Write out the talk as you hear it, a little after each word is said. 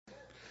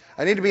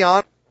I need to be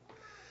honest.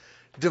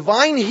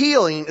 Divine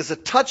healing is a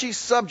touchy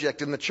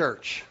subject in the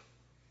church.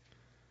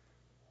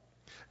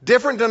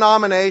 Different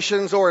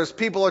denominations, or as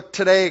people are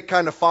today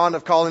kind of fond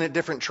of calling it,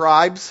 different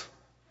tribes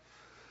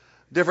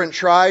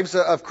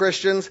of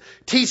Christians,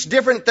 teach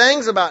different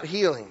things about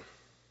healing.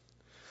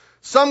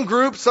 Some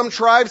groups, some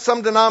tribes,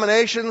 some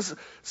denominations,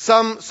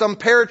 some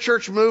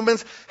parachurch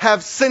movements have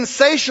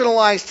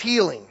sensationalized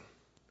healing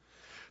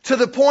to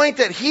the point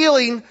that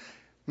healing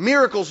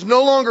miracles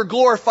no longer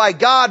glorify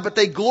God, but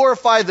they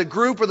glorify the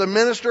group or the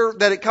minister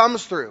that it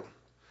comes through.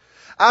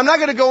 I'm not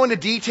going to go into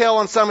detail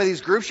on some of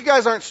these groups. You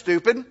guys aren't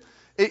stupid.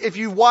 If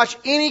you watch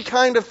any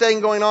kind of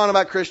thing going on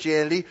about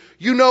Christianity,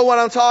 you know what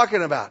I'm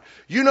talking about.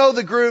 You know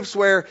the groups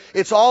where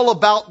it's all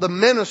about the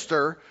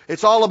minister,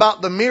 it's all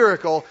about the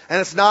miracle,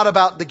 and it's not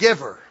about the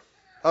giver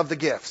of the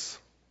gifts.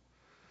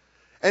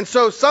 And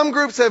so some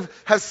groups have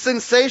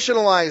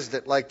sensationalized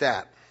it like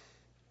that.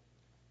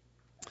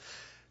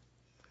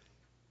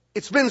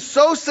 It's been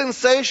so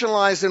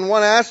sensationalized in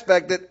one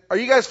aspect that, are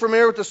you guys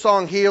familiar with the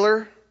song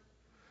Healer?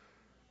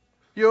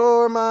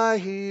 You're my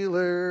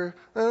healer,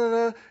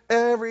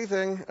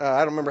 everything. I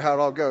don't remember how it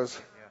all goes.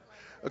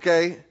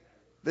 Okay,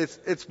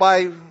 it's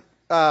by, give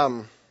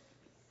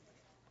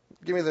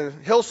me the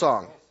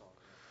Hillsong.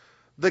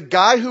 The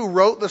guy who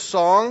wrote the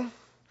song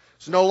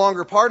is no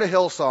longer part of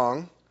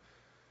Hillsong,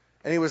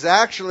 and he was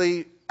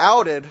actually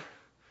outed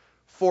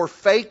for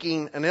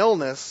faking an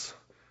illness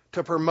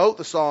to promote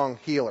the song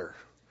Healer.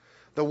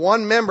 The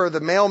one member, the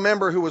male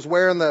member who was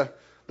wearing the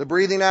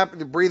breathing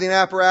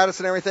apparatus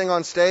and everything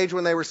on stage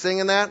when they were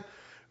singing that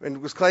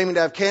and was claiming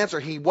to have cancer,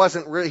 he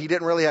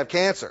didn't really have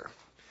cancer.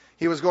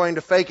 He was going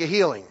to fake a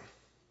healing.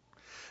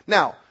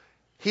 Now,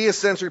 he has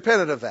since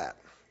repented of that.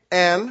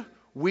 And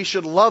we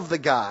should love the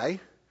guy.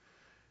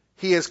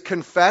 He has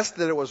confessed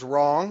that it was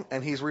wrong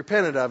and he's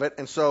repented of it,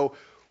 and so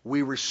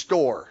we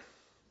restore.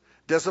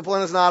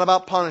 Discipline is not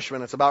about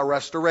punishment, it's about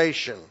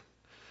restoration.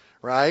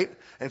 Right?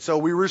 And so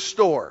we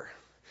restore.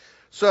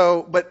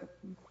 So, but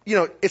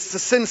it's the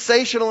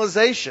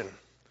sensationalization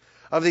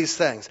of these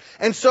things.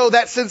 And so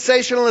that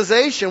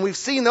sensationalization, we've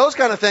seen those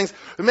kind of things,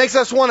 it makes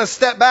us want to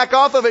step back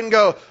off of it and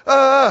go,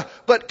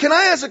 but can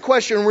I ask a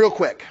question real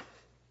quick?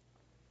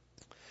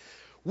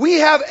 We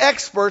have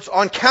experts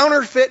on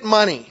counterfeit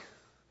money.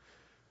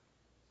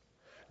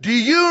 Do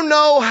you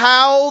know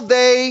how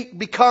they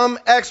become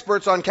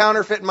experts on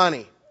counterfeit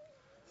money?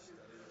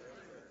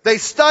 They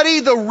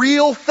study the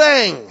real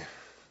thing.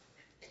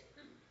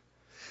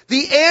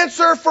 The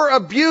answer for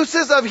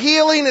abuses of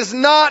healing is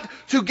not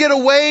to get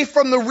away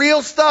from the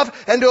real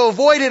stuff and to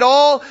avoid it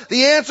all.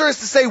 The answer is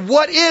to say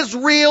what is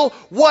real,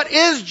 what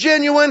is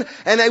genuine,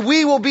 and that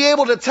we will be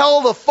able to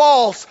tell the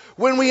false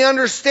when we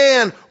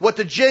understand what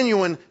the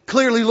genuine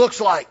clearly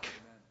looks like.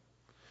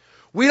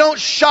 We don't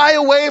shy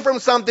away from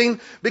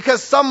something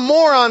because some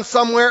moron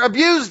somewhere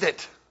abused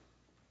it.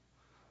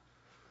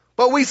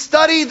 But we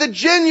study the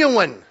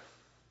genuine.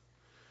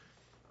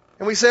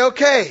 And we say,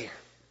 okay,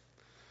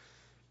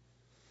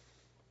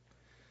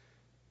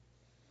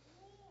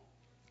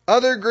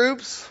 other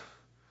groups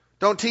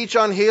don't teach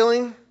on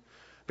healing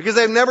because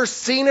they've never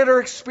seen it or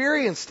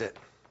experienced it.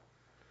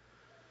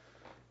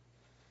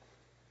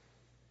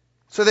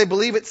 So they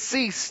believe it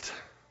ceased.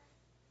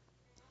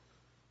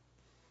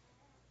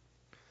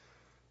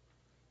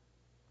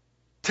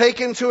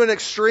 Taken to an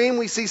extreme,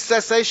 we see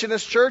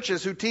cessationist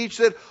churches who teach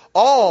that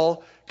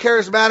all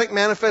charismatic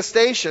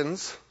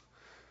manifestations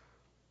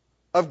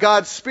of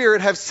God's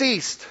Spirit have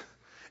ceased.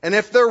 And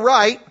if they're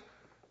right,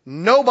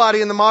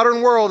 nobody in the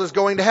modern world is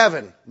going to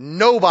heaven.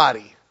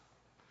 Nobody.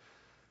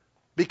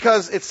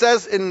 Because it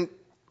says in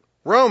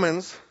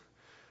Romans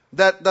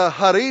that the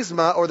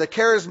charisma, or the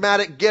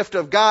charismatic gift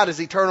of God,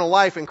 is eternal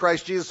life in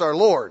Christ Jesus our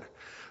Lord.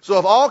 So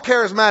if all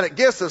charismatic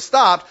gifts have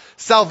stopped,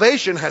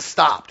 salvation has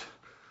stopped.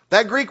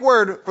 That Greek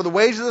word for the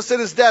wages of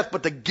sin is death,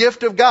 but the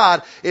gift of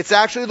God, it's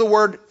actually the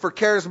word for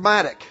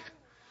charismatic,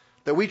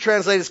 that we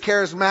translate as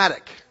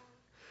charismatic.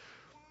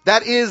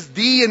 That is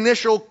the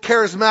initial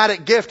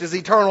charismatic gift, is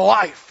eternal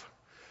life.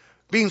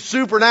 Being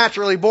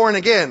supernaturally born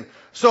again.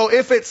 So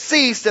if it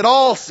ceased, it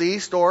all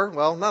ceased, or,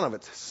 well, none of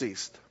it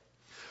ceased.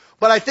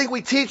 But I think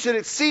we teach that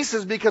it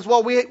ceases because,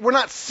 well, we're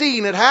not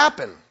seeing it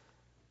happen.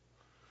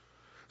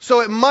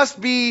 So it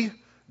must be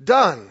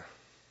done.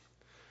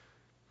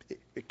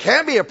 It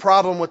can't be a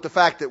problem with the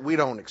fact that we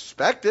don't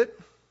expect it.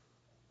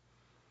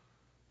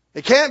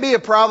 It can't be a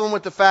problem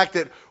with the fact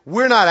that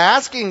we're not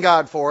asking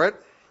God for it.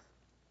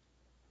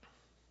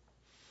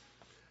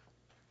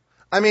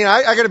 I mean,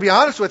 I got to be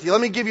honest with you.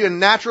 Let me give you a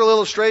natural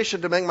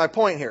illustration to make my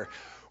point here.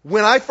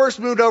 When I first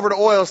moved over to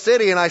Oil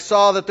City and I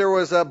saw that there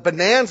was a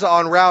Bonanza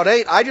on Route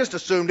 8, I just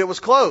assumed it was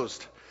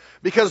closed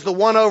because the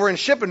one over in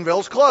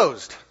Shippensville's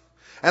closed.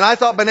 And I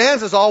thought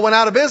Bonanzas all went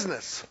out of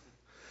business.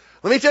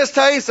 Let me just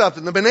tell you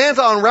something. The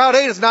Bonanza on Route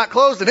 8 is not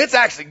closed, and it's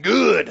actually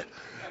good.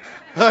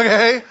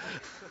 Okay?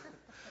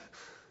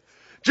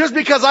 Just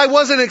because I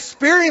wasn't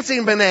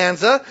experiencing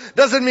Bonanza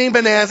doesn't mean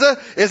Bonanza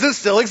isn't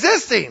still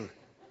existing.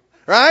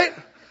 Right?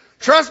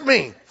 Trust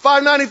me.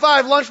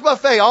 $5.95 lunch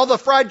buffet. All the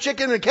fried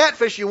chicken and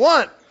catfish you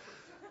want.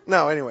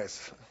 No,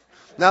 anyways.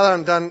 Now that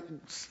I'm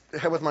done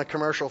with my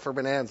commercial for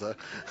Bonanza.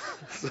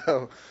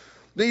 So,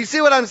 do you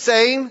see what I'm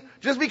saying?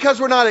 Just because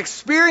we're not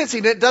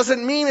experiencing it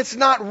doesn't mean it's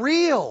not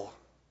real.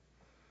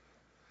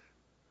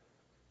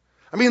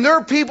 I mean, there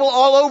are people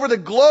all over the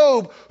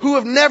globe who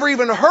have never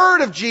even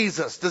heard of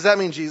Jesus. Does that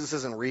mean Jesus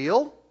isn't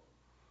real?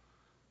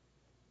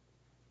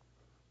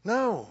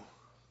 No.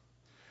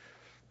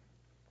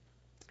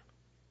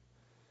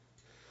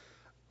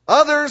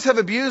 Others have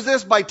abused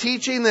this by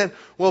teaching that,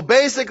 well,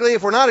 basically,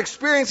 if we're not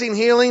experiencing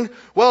healing,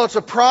 well, it's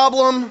a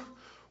problem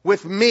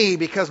with me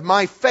because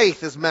my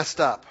faith is messed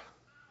up.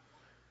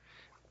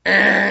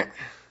 It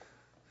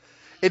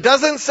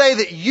doesn't say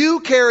that you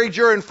carried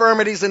your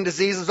infirmities and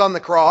diseases on the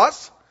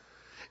cross.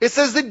 It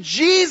says that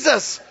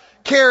Jesus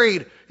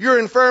carried your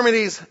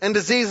infirmities and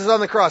diseases on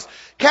the cross.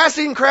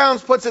 Casting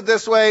Crowns puts it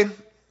this way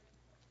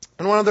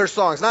in one of their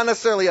songs. Not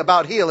necessarily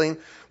about healing,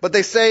 but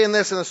they say in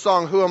the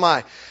song, Who Am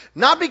I?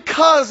 Not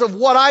because of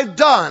what I've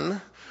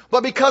done,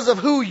 but because of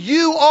who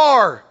you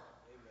are.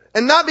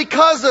 And not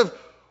because of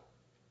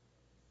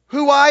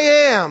who I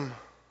am,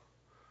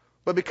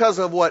 but because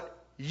of what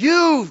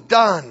you've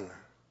done.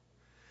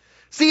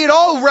 See, it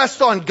all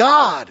rests on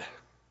God.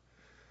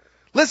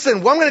 Listen,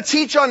 I'm going to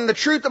teach on the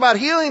truth about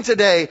healing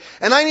today,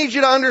 and I need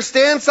you to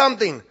understand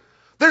something.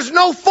 There's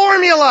no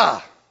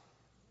formula.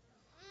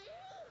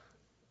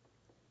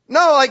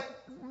 No, like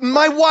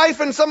my wife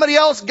and somebody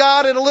else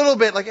got it a little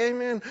bit, like,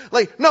 amen.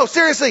 Like, no,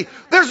 seriously,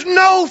 there's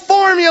no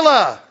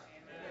formula.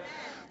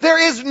 There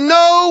is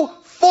no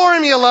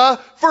formula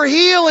for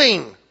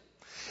healing.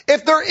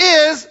 If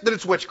there is, then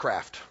it's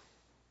witchcraft.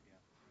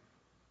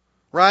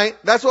 Right?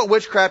 That's what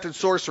witchcraft and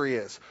sorcery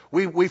is.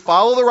 We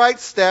follow the right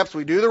steps,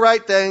 we do the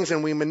right things,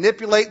 and we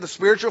manipulate the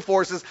spiritual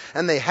forces,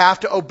 and they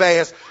have to obey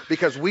us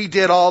because we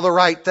did all the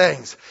right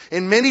things.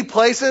 In many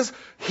places,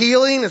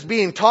 healing is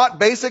being taught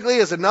basically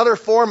as another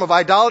form of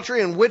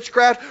idolatry and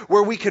witchcraft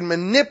where we can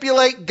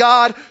manipulate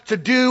God to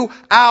do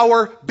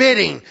our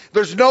bidding.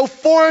 There's no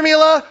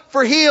formula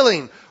for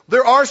healing.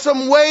 There are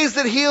some ways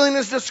that healing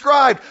is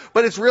described,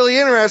 but it's really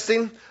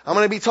interesting. I'm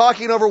going to be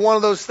talking over one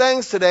of those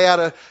things today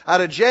out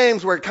of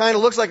James where it kind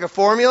of looks like a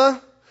formula.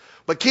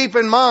 But keep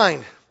in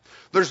mind,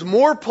 there's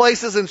more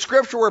places in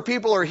Scripture where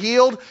people are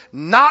healed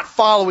not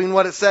following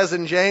what it says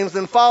in James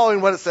than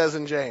following what it says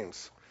in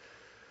James.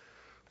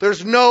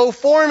 There's no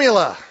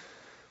formula.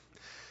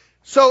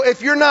 So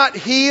if you're not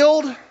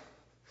healed,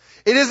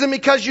 it isn't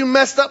because you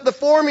messed up the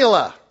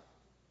formula.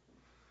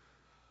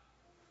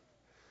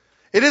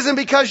 It isn't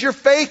because your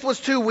faith was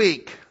too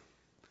weak.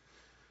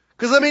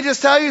 Because let me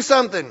just tell you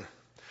something.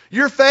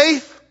 Your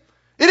faith,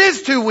 it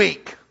is too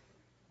weak.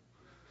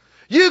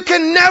 You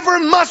can never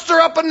muster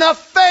up enough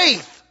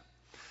faith.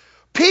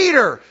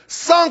 Peter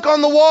sunk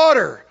on the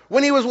water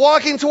when he was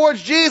walking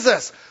towards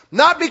Jesus.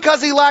 Not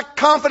because he lacked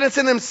confidence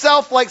in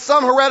himself like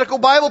some heretical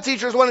Bible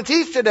teachers want to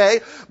teach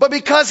today, but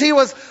because he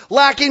was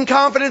lacking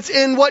confidence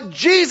in what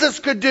Jesus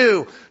could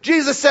do.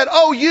 Jesus said,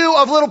 "Oh, you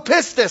of little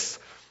pistis,"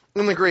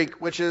 in the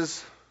Greek, which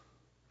is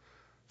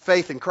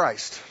faith in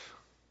Christ.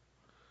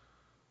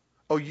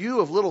 Oh, you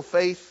of little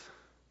faith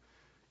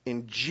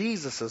in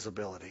Jesus'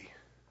 ability.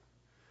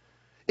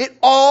 It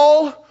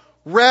all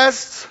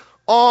rests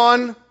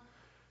on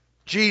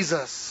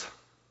Jesus.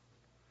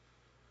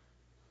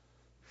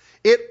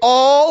 It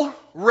all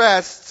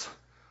rests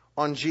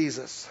on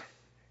Jesus.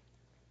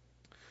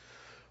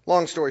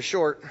 Long story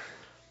short,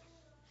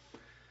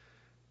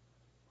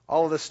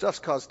 all of this stuff's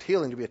caused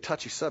healing to be a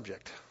touchy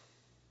subject.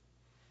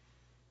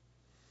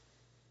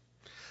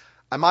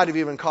 I might have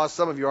even caused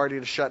some of you already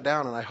to shut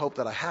down, and I hope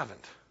that I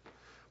haven't.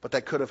 But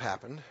that could have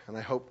happened, and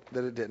I hope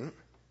that it didn't.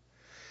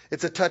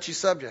 It's a touchy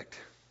subject.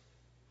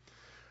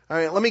 All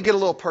right, let me get a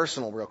little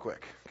personal real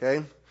quick,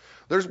 okay?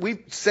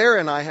 Sarah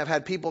and I have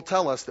had people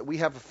tell us that we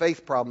have a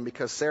faith problem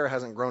because Sarah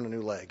hasn't grown a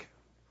new leg.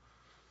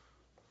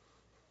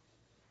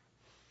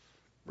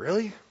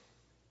 Really?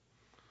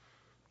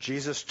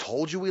 Jesus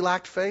told you we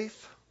lacked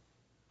faith?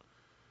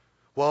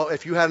 Well,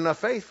 if you had enough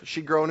faith,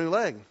 she'd grow a new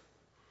leg.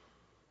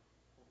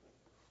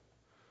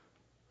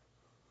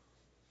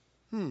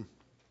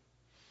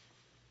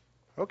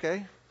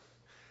 Okay.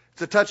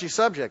 It's a touchy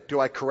subject. Do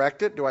I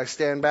correct it? Do I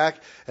stand back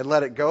and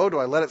let it go? Do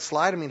I let it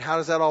slide? I mean, how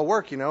does that all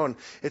work, And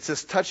it's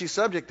this touchy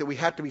subject that we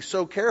have to be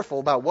so careful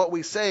about what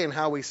we say and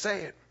how we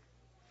say it.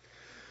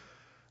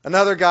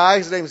 Another guy,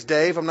 his name's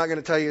Dave. I'm not going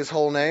to tell you his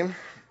whole name.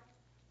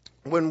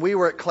 When we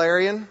were at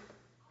Clarion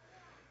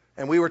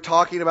and we were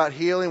talking about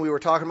healing, we were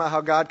talking about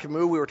how God can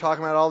move, we were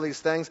talking about all these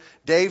things,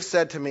 Dave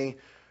said to me,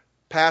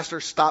 "Pastor,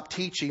 stop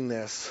teaching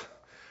this.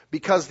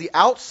 Because the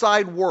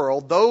outside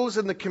world, those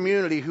in the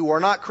community who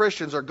are not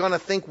Christians are going to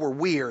think we're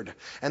weird.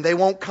 And they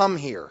won't come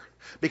here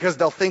because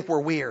they'll think we're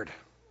weird."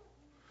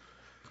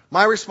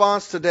 My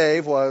response to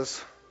Dave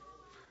was,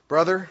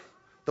 "Brother,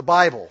 the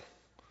Bible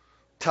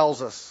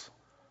tells us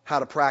how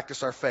to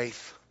practice our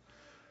faith.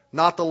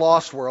 not the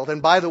lost world.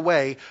 And by the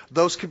way,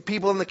 those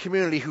people in the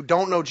community who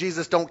don't know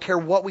Jesus don't care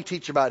what we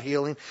teach about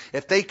healing.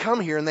 If they come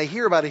here and they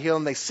hear about a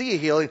healing, they see a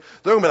healing,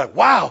 they're going to be like,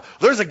 wow,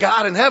 there's a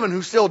God in heaven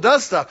who still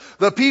does stuff.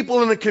 The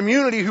people in the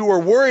community who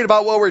are worried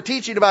about what we're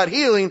teaching about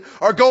healing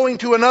are going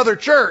to another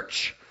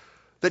church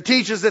that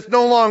teaches it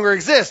no longer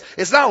exists.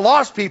 It's not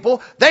lost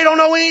people. They don't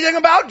know anything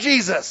about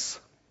Jesus.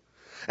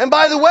 And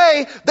by the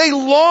way, they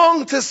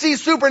long to see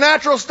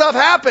supernatural stuff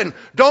happen.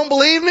 Don't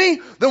believe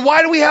me? Then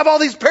why do we have all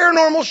these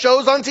paranormal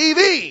shows on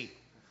TV?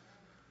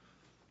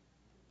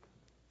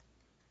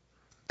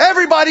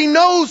 Everybody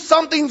knows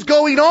something's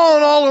going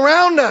on all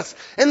around us,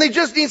 and they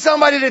just need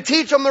somebody to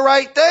teach them the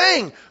right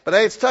thing. But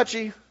hey, it's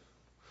touchy.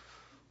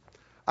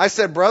 I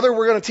said, brother,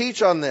 we're going to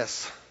teach on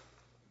this.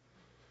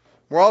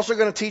 We're also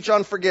going to teach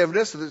on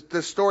forgiveness.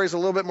 This story is a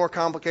little bit more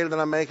complicated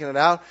than I'm making it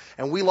out.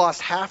 And we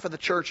lost half of the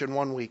church in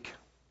 1 week.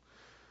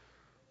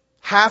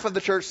 Half of the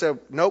church said,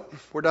 nope,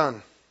 we're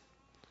done.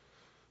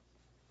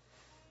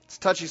 It's a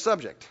touchy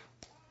subject.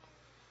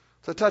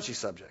 It's a touchy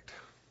subject.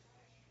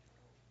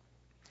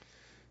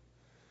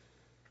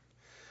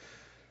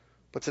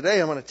 But today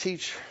I'm going to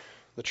teach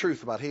the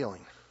truth about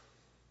healing.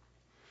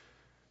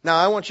 Now,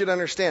 I want you to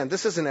understand,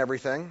 this isn't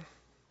everything.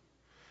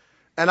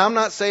 And I'm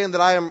not saying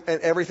that I am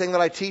everything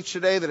that I teach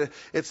today, that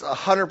it's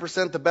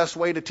 100% the best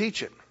way to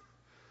teach it.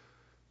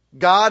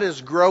 God is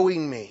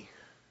growing me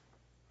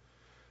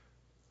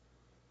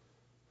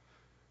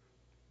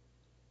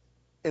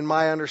in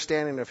my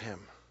understanding of Him.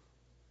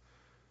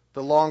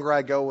 The longer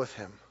I go with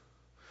Him,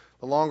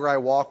 the longer I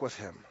walk with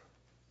Him.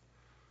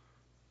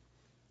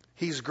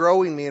 He's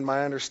growing me in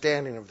my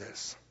understanding of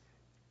this.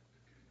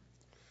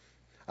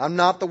 I'm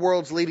not the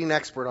world's leading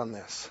expert on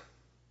this.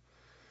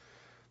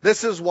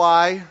 This is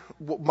why,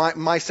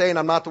 my saying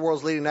I'm not the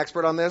world's leading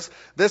expert on this,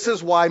 this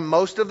is why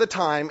most of the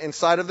time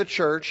inside of the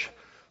church,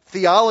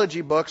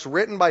 theology books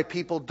written by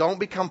people don't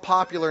become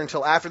popular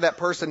until after that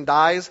person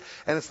dies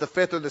and it's the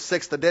 5th or the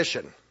 6th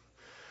edition.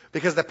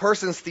 Because the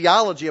person's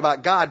theology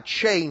about God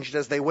changed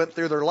as they went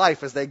through their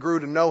life, as they grew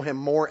to know Him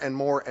more and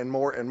more and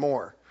more and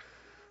more.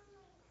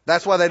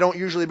 That's why they don't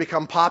usually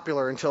become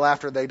popular until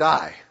after they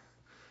die.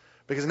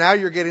 Because now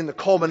you're getting the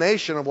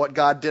culmination of what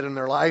God did in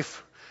their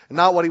life, and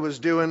not what He was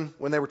doing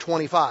when they were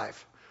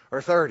 25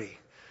 or 30.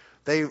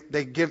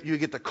 You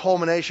get the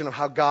culmination of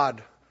how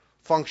God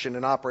functioned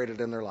and operated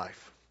in their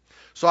life.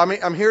 So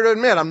I'm here to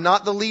admit, I'm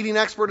not the leading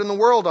expert in the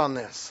world on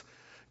this.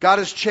 God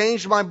has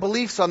changed my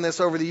beliefs on this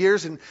over the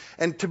years,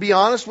 and to be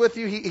honest with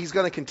you, He's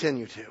going to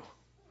continue to.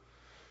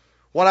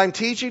 What I'm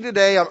teaching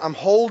today, I'm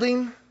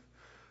holding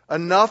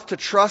enough to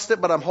trust it,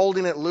 but I'm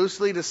holding it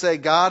loosely to say,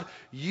 God,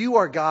 You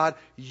are God,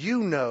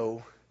 You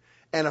know,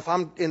 and if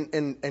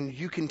and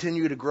You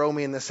continue to grow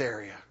me in this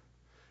area.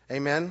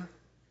 Amen?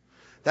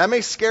 That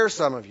may scare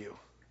some of you,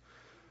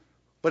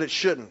 but it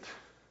shouldn't.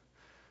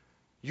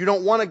 You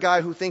don't want a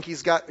guy who thinks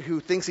he's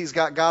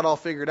got God all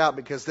figured out,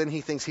 because then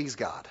he thinks he's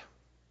God.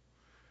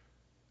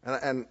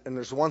 And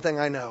there's one thing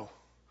I know.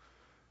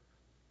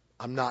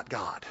 I'm not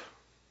God.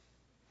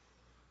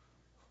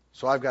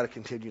 So I've got to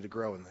continue to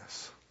grow in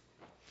this.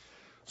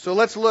 So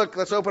let's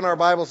open our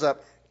Bibles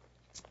up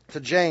to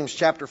James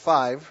chapter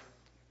 5,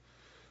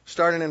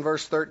 starting in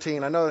verse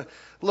 13. I know a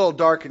little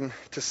dark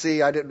to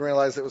see. I didn't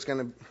realize it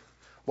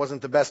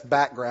wasn't the best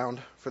background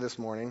for this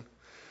morning.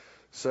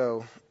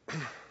 So,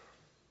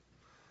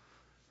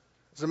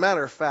 as a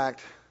matter of fact,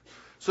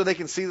 so they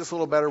can see this a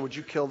little better, would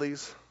you kill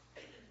these?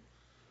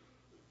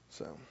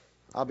 So,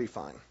 I'll be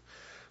fine.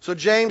 So,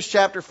 James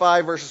chapter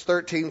 5, verses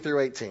 13 through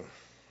 18.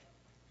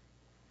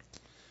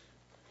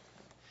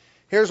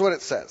 Here's what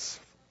it says,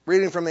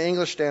 reading from the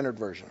English Standard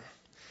Version.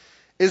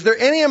 Is there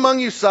any among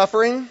you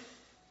suffering?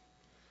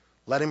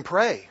 Let him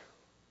pray.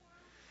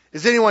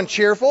 Is anyone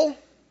cheerful?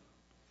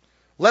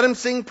 Let him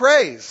sing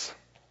praise.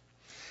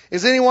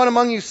 Is anyone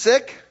among you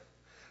sick?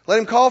 Let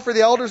him call for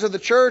the elders of the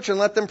church and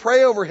let them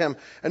pray over him,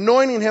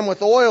 anointing him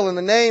with oil in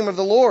the name of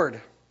the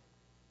Lord.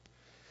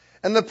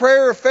 And the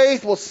prayer of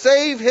faith will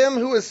save him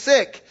who is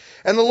sick,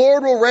 and the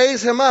Lord will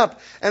raise him up.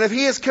 And if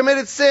he has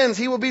committed sins,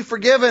 he will be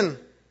forgiven.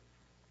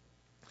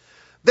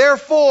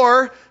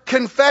 Therefore,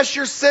 confess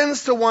your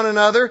sins to one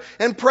another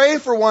and pray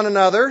for one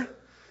another,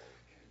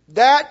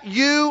 that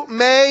you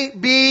may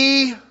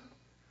be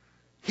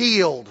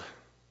healed.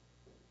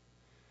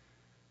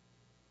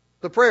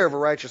 The prayer of a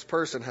righteous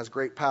person has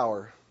great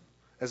power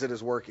as it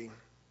is working.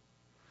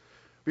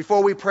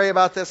 Before we pray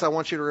about this, I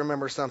want you to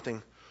remember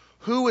something.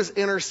 Who is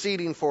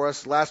interceding for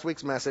us, last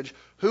week's message,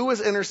 who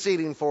is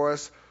interceding for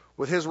us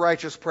with His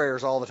righteous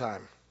prayers all the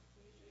time?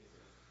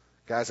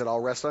 Guys, it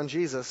all rests on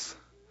Jesus.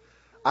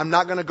 I'm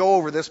not going to go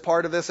over this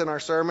part of this in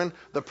our sermon.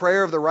 The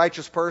prayer of the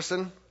righteous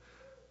person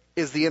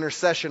is the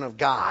intercession of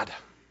God.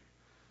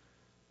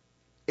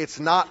 It's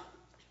not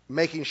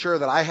making sure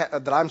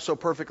that I'm so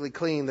perfectly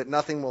clean that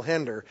nothing will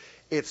hinder.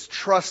 It's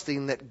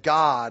trusting that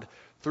God,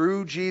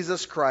 through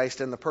Jesus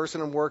Christ and the person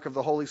and work of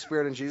the Holy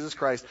Spirit in Jesus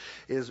Christ,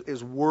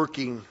 is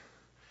working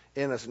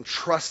in us, and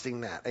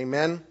trusting that.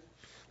 Amen?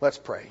 Let's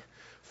pray.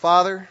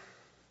 Father,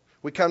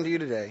 we come to You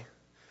today.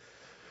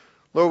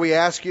 Lord, we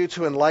ask you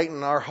to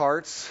enlighten our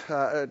hearts,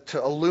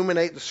 to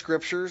illuminate the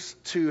Scriptures,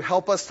 to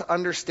help us to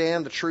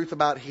understand the truth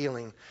about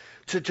healing,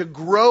 to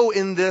grow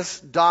in this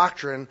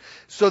doctrine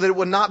so that it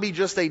would not be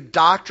just a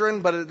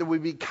doctrine, but it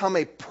would become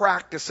a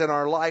practice in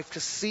our life to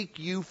seek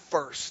you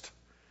first.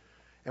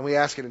 And we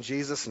ask it in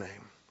Jesus'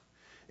 name.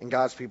 And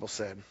God's people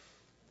said,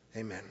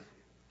 amen.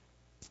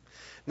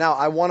 Now,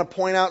 I want to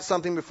point out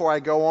something before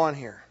I go on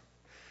here.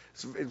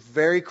 It's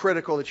very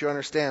critical that you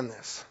understand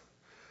this.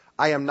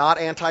 I am not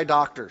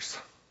anti-doctors.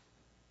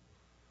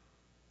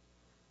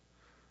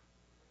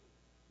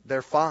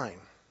 They're fine.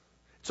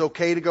 It's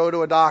okay to go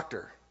to a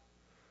doctor.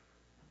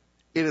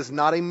 It is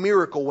not a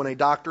miracle when a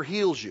doctor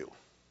heals you.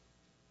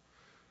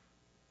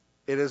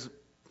 It is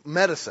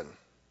medicine,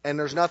 and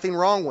there's nothing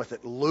wrong with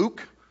it.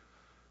 Luke,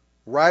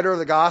 writer of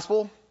the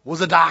gospel,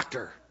 was a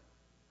doctor.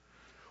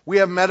 We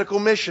have medical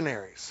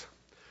missionaries.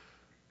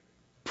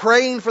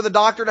 Praying for the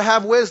doctor to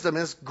have wisdom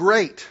is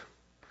great.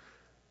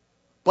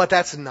 But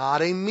that's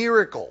not a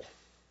miracle.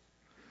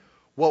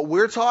 What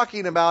we're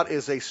talking about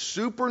is a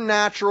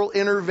supernatural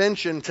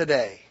intervention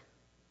today.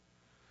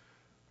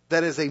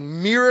 That is a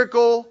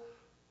miracle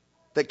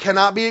that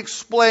cannot be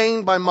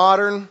explained by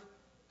modern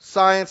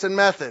science and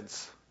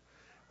methods.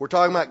 We're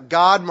talking about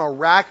God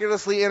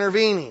miraculously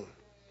intervening.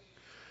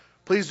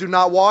 Please do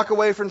not walk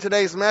away from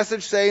today's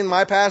message saying,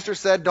 my pastor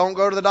said don't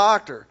go to the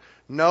doctor.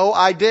 No,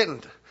 I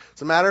didn't.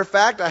 As a matter of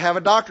fact, I have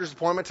a doctor's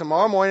appointment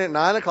tomorrow morning at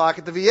 9 o'clock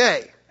at the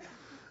VA.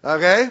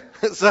 Okay?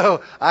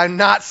 So I'm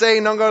not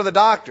saying don't go to the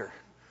doctor.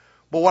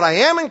 But what I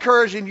am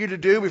encouraging you to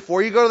do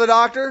before you go to the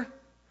doctor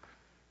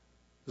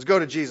is go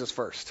to Jesus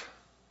first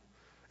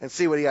and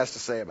see what he has to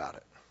say about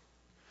it.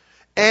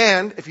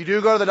 And if you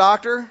do go to the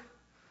doctor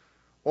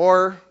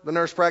or the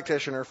nurse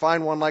practitioner,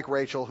 find one like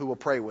Rachel who will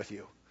pray with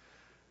you,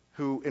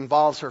 who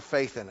involves her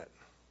faith in it.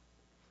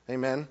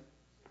 Amen?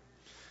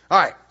 All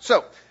right,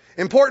 so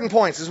important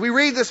points. As we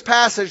read this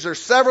passage,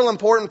 there's several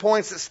important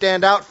points that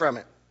stand out from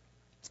it.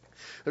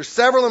 There's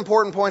several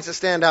important points that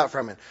stand out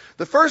from it.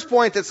 The first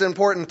point that's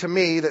important to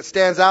me that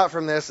stands out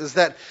from this is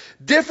that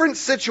different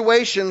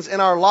situations in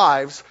our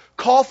lives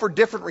call for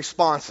different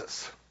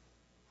responses.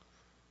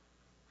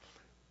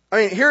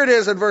 I mean, here it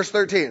is in verse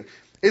 13.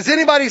 Is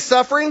anybody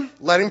suffering?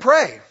 Let him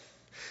pray.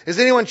 Is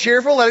anyone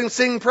cheerful? Let him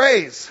sing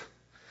praise.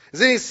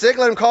 Is any sick?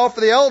 Let him call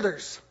for the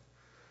elders.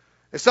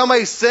 If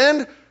somebody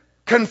sinned,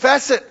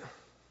 confess it.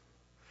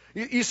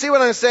 You see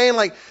what I'm saying?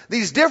 Like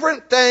these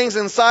different things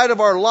inside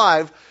of our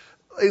lives,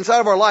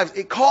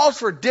 it calls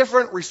for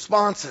different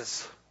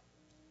responses.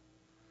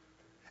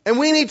 And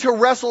we need to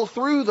wrestle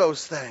through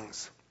those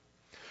things.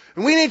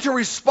 And we need to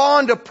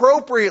respond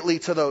appropriately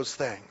to those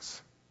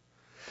things.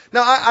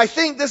 Now, I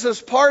think this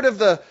is part of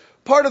the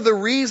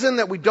reason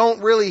that we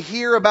don't really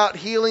hear about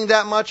healing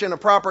that much in a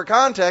proper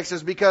context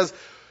is because,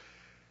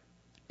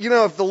 you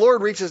know, if the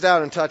Lord reaches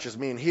down and touches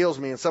me and heals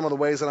me in some of the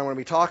ways that I'm going to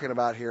be talking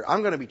about here,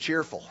 I'm going to be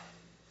cheerful.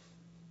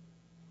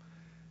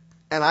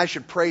 And I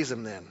should praise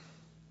him then.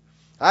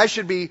 I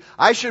should be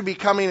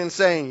coming and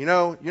saying, you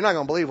know, you're not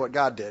going to believe what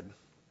God did.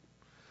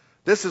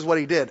 This is what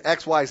he did.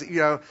 X, Y, Z. You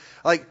know,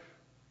 like,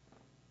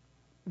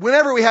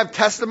 whenever we have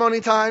testimony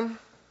time,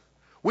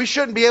 we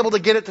shouldn't be able to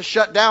get it to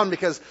shut down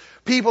because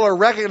people are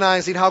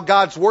recognizing how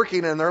God's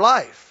working in their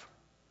life.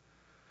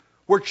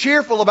 We're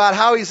cheerful about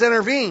how he's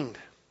intervened.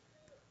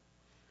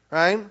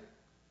 Right?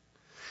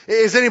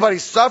 Is anybody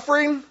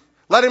suffering?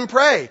 Let him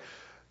pray.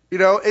 You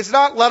know, it's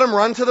not let him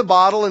run to the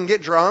bottle and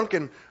get drunk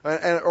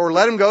or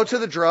let him go to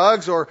the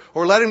drugs or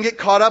let him get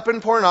caught up in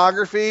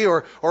pornography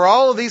or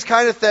all of these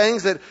kind of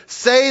things that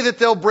say that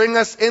they'll bring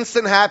us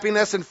instant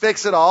happiness and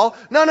fix it all.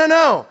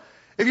 No.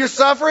 If you're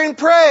suffering,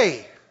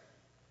 pray.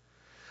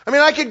 I mean,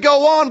 I could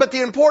go on, but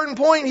the important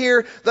point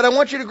here that I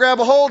want you to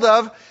grab a hold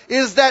of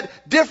is that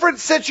different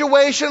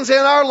situations in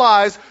our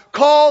lives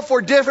call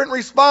for different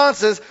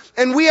responses,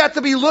 and we have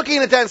to be looking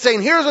at that and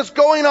saying, here's what's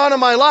going on in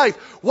my life.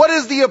 What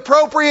is the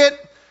appropriate,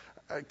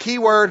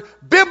 keyword,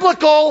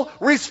 biblical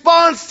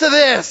response to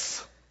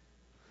this?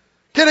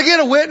 Can I get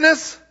a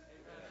witness?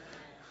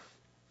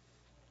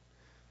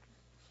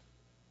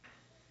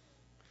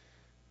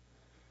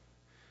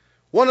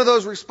 One of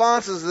those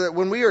responses is that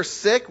when we are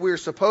sick, we are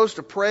supposed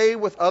to pray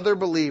with other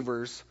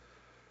believers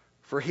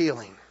for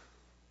healing.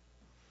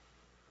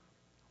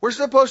 We're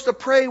supposed to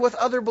pray with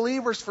other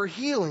believers for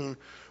healing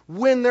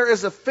when there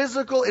is a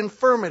physical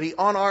infirmity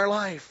on our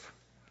life.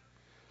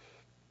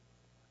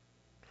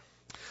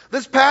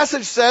 This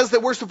passage says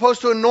that we're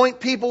supposed to anoint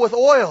people with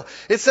oil.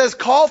 It says,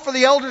 call for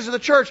the elders of the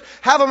church,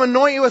 have them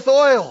anoint you with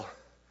oil,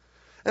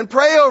 and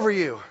pray over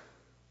you.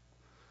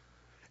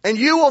 And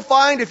you will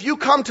find if you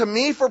come to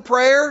me for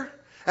prayer,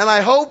 and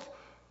I hope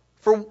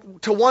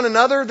to one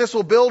another, this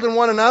will build in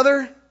one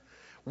another.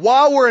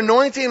 While we're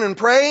anointing and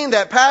praying,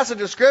 that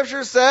passage of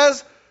Scripture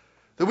says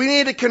that we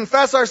need to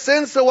confess our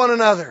sins to one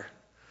another.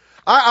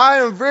 I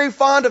am very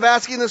fond of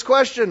asking this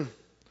question.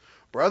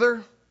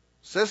 Brother,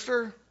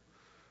 sister,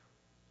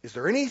 is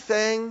there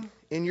anything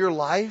in your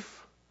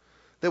life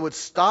that would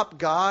stop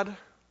God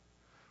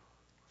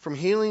from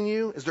healing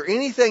you? Is there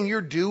anything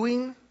you're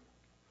doing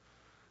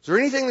Is there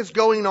anything that's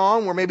going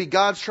on where maybe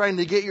God's trying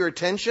to get your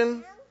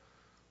attention?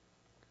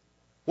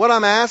 What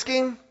I'm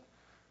asking,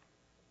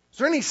 is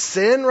there any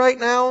sin right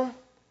now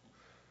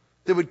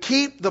that would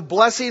keep the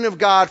blessing of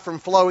God from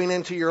flowing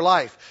into your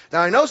life?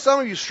 Now, I know some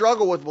of you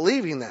struggle with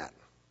believing that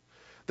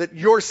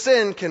your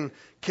sin can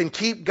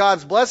keep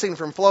God's blessing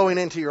from flowing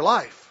into your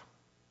life.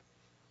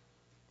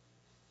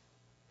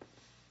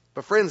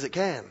 But friends, it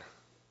can.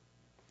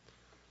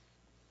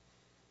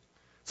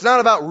 It's not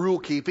about rule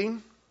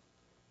keeping.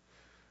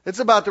 It's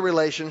about the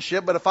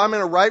relationship. But if I'm in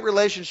a right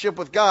relationship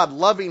with God,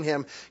 loving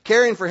Him,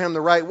 caring for Him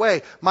the right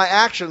way, my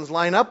actions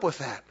line up with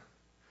that.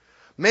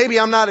 Maybe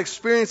I'm not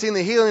experiencing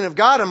the healing of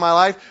God in my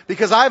life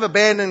because I've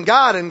abandoned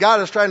God, and God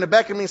is trying to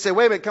beckon me and say,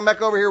 wait a minute, come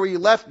back over here where you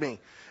left me,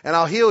 and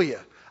I'll heal you.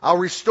 I'll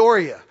restore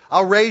you.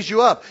 I'll raise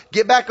you up.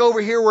 Get back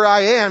over here where I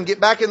am. Get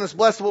back in this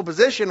blessable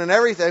position, and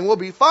everything will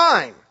be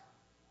fine.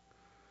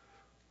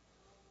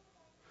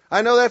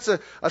 I know that's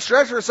a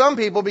stretch for some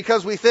people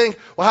because we think,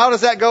 well, how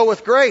does that go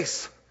with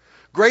grace?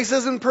 Grace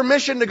isn't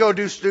permission to go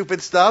do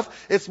stupid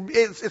stuff.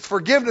 It's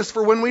forgiveness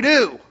for when we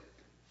do.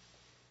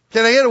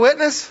 Can I get a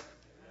witness?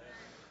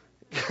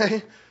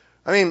 Okay.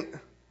 I mean,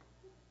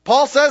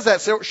 Paul says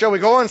that. So shall we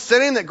go on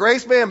sinning that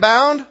grace may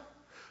abound?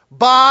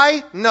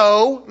 By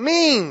no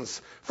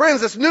means.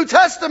 Friends, it's New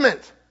Testament.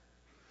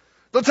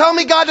 Don't tell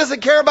me God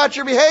doesn't care about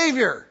your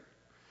behavior.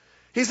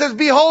 He says,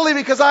 be holy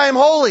because I am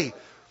holy.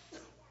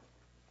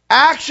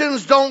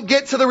 Actions don't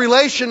get to the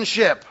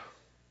relationship.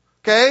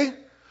 Okay?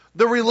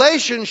 The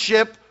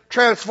relationship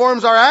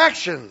transforms our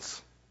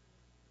actions.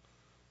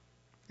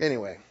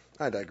 Anyway,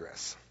 I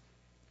digress.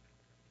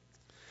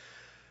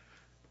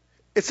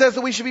 It says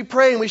that we should be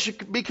praying, we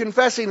should be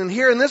confessing. And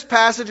here in this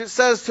passage it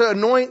says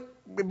to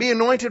be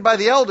anointed by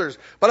the elders.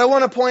 But I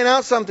want to point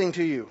out something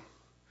to you.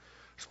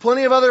 There's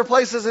plenty of other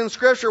places in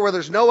Scripture where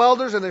there's no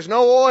elders and there's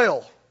no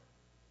oil.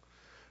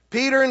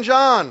 Peter and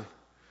John.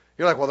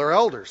 You're like, well, they're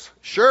elders.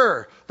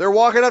 Sure. They're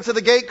walking up to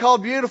the gate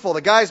called Beautiful.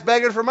 The guy's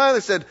begging for money. They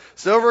said,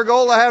 silver and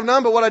gold I have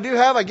none, but what I do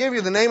have, I give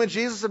you. The name of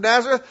Jesus of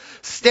Nazareth.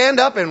 Stand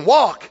up and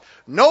walk.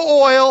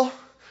 No oil,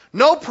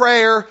 no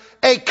prayer,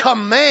 a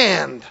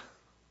command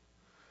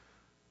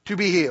to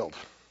be healed.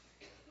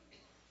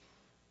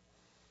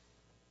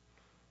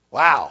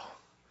 Wow.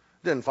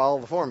 Didn't follow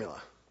the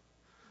formula.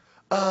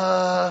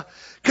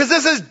 Because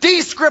this is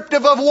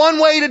descriptive of one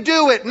way to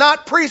do it,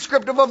 not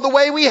prescriptive of the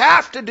way we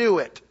have to do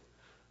it.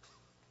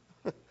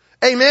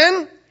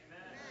 Amen?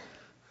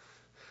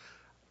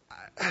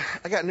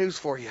 I got news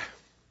for you.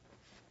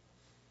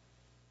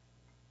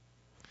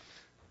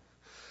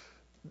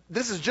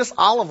 This is just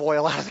olive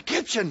oil out of the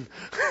kitchen.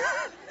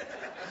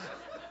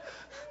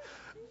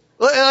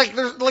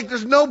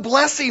 There's no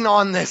blessing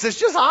on this. It's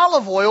just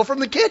olive oil from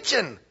the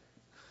kitchen.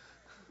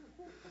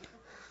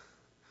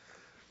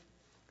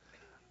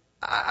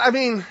 I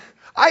mean,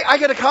 I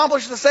could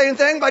accomplish the same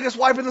thing by just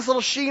wiping this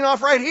little sheen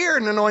off right here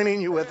and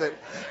anointing you with it.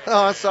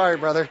 Oh, I'm sorry,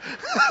 brother.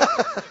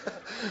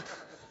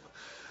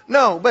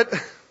 No, but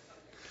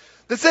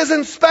this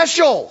isn't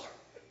special.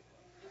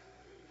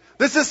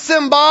 This is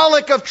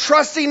symbolic of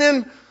trusting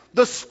in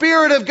the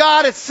Spirit of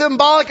God. It's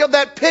symbolic of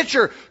that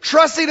picture,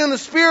 trusting in the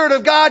Spirit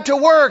of God to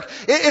work.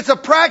 It's a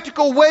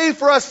practical way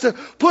for us to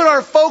put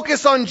our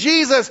focus on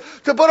Jesus,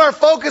 to put our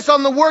focus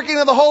on the working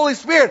of the Holy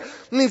Spirit.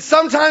 I mean,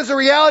 sometimes the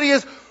reality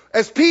is,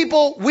 as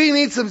people, we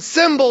need some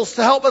symbols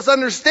to help us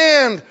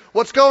understand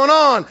what's going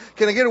on.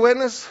 Can I get a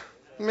witness?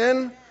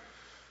 Amen?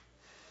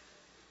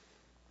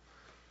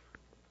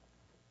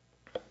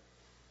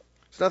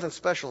 There's nothing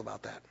special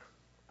about that.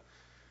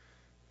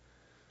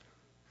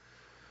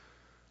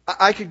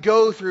 I could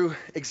go through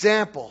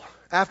example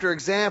after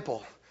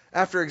example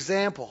after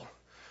example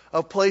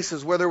of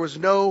places where there was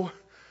no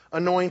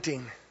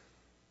anointing.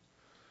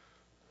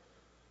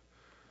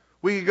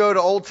 We could go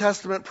to Old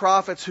Testament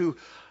prophets who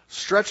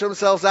stretched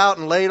themselves out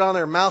and laid on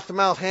their mouth to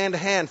mouth, hand to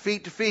hand,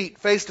 feet to feet,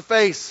 face to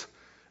face,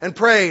 and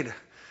prayed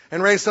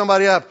and raised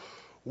somebody up.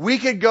 We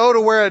could go to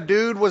where a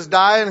dude was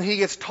dying and he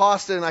gets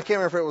tossed in, I can't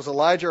remember if it was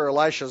Elijah or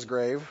Elisha's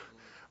grave,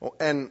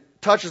 and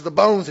touches the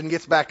bones and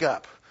gets back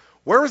up.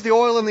 Where was the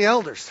oil and the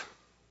elders?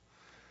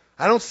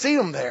 I don't see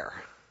them there.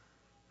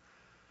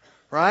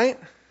 Right?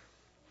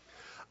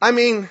 I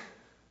mean,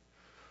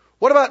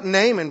 what about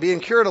Naaman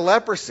being cured of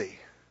leprosy?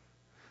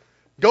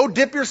 Go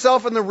dip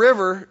yourself in the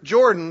river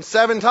Jordan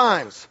 7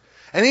 times.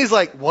 And he's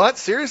like, what?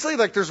 Seriously?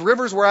 Like there's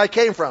rivers where I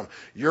came from.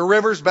 Your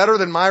river's better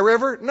than my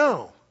river?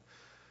 No.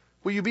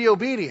 Will you be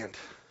obedient?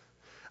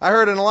 I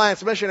heard an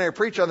Alliance missionary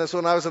preach on this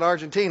when I was in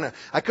Argentina.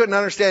 I couldn't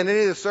understand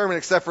any of the sermon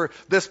except for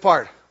this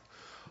part.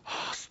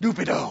 Oh,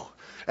 stupido.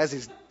 As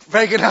he's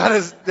faking out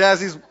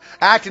as he's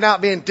acting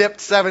out being dipped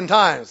 7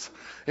 times.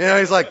 You know,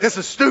 he's like, this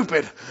is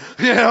stupid.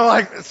 You know,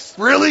 like,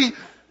 really?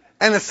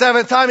 And the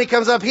 7th time he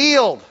comes up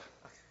healed.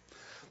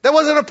 That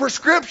wasn't a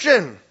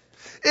prescription.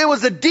 It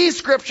was a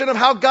description of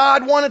how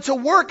God wanted to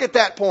work at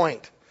that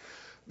point.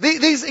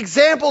 These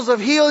examples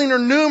of healing are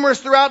numerous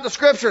throughout the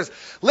Scriptures.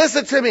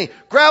 Listen to me.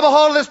 Grab a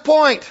hold of this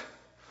point.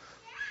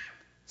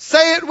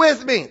 Say it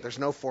with me. There's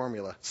no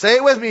formula. Say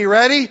it with me. You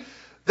ready?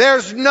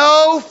 There's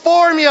no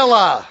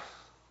formula.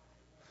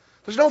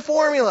 There's no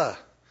formula.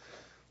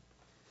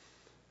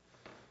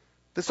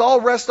 This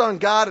all rests on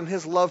God and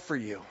His love for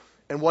you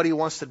and what He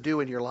wants to do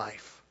in your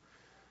life.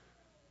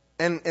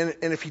 And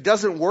if He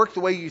doesn't work the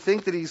way you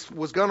think that He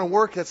was going to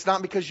work, that's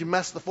not because you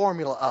messed the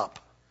formula up.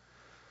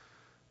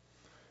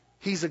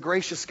 He's a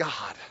gracious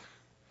God.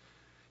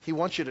 He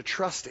wants you to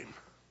trust Him.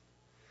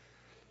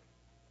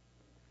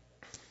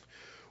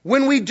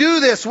 When we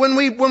do this, when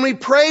we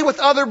pray with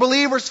other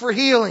believers for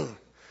healing,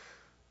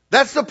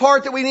 that's the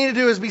part that we need to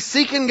do, is be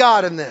seeking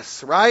God in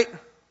this, right?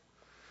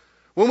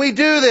 When we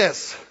do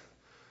this,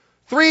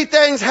 3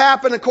 things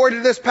happen according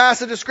to this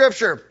passage of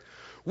Scripture.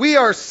 We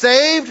are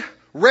saved,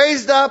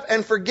 raised up,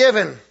 and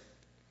forgiven.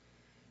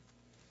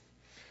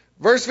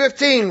 Verse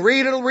 15,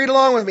 read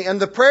along with me. And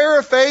the prayer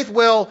of faith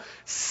will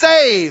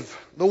save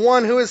the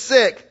one who is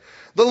sick.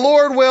 The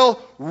Lord will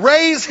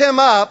raise him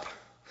up,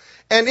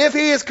 and if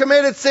he has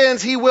committed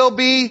sins, he will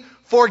be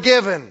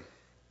forgiven.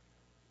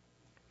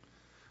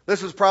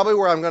 This is probably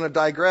where I'm going to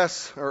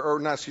digress,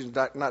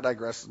 not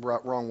digress,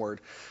 wrong word.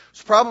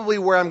 It's probably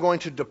where I'm going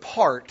to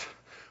depart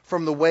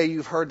from the way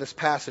you've heard this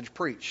passage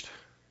preached.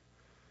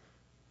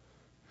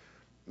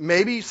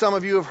 Maybe some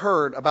of you have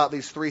heard about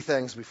these 3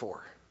 things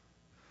before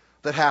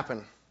that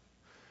happen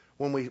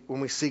when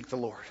we seek the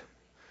Lord.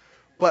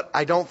 But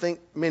I don't think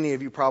many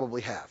of you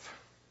probably have.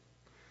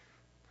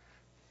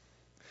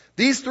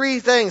 These 3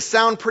 things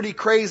sound pretty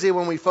crazy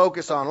when we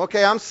focus on,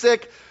 okay, I'm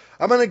sick,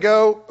 I'm going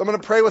to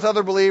pray with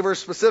other believers,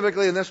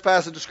 specifically in this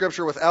passage of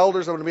Scripture with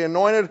elders, I'm going to be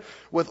anointed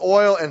with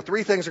oil, and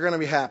 3 things are going to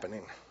be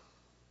happening.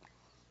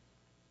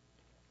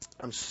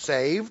 I'm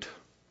saved,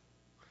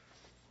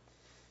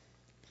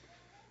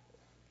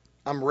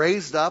 I'm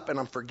raised up, and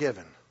I'm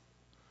forgiven.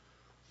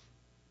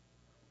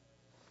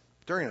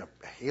 During a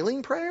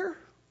healing prayer,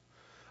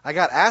 I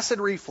got acid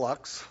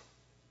reflux,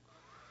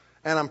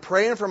 and I'm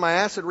praying for my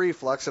acid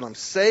reflux, and I'm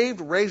saved,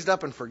 raised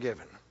up, and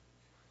forgiven.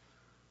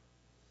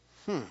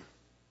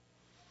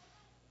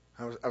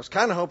 I was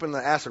kind of hoping the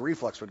acid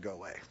reflux would go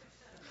away.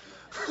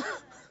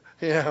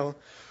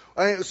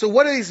 So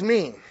what do these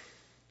mean?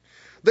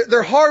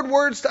 They're hard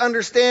words to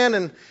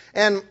understand,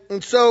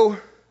 and so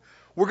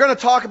we're going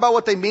to talk about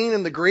what they mean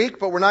in the Greek,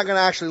 but we're not going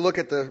to actually look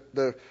at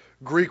the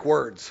Greek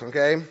words,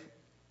 okay?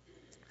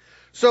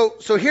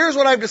 So here's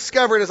what I've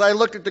discovered as I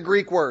looked at the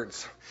Greek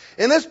words.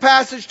 In this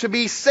passage, to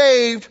be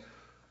saved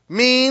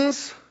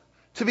means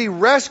to be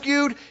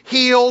rescued,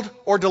 healed,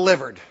 or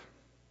delivered,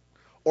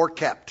 or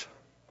kept.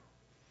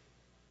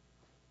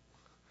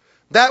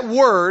 That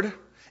word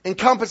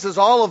encompasses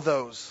all of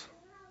those.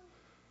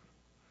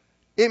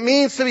 It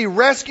means to be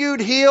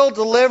rescued, healed,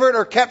 delivered,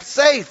 or kept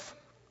safe.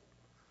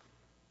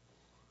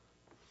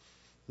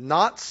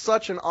 Not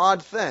such an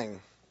odd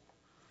thing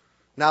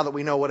now that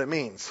we know what it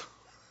means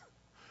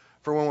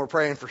for when we're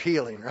praying for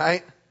healing,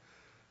 right?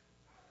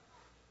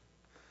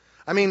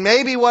 I mean,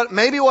 maybe what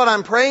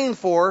I'm praying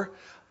for,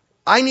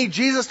 I need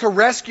Jesus to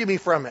rescue me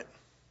from it.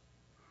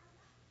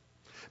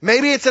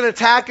 Maybe it's an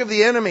attack of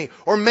the enemy,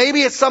 or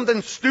maybe it's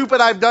something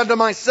stupid I've done to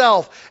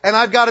myself, and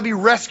I've got to be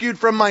rescued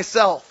from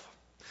myself.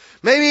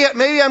 Maybe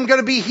I'm going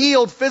to be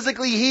healed,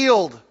 physically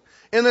healed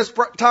in this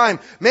time.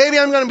 Maybe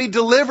I'm going to be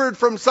delivered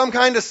from some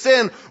kind of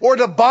sin, or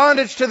to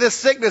bondage to this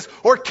sickness,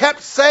 or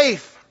kept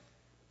safe.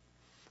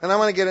 And I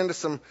want to get into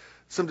some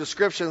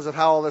descriptions of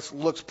how all this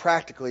looks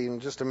practically in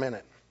just a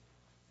minute.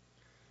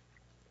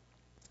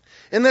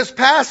 In this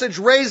passage,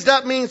 raised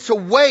up means to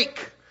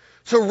wake,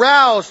 to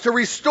rouse, to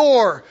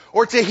restore,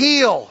 or to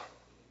heal.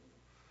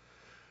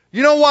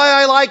 You know why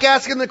I like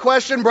asking the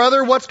question,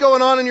 brother, what's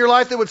going on in your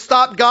life that would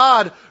stop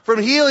God from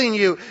healing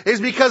you?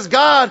 Is because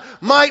God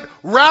might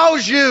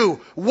rouse you,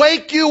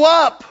 wake you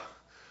up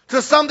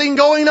to something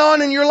going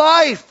on in your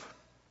life.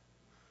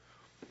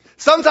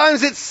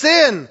 Sometimes it's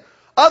sin.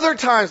 Other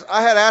times,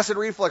 I had acid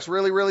reflux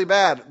really, really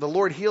bad. The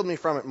Lord healed me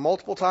from it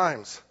multiple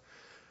times.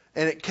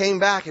 And it came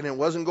back and it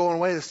wasn't going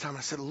away this time.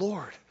 I said,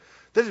 Lord,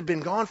 this had been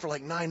gone for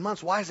like 9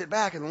 months. Why is it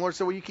back? And the Lord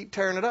said, well, you keep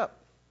tearing it up.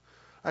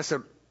 I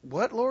said,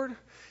 what, Lord?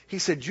 He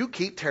said, you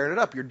keep tearing it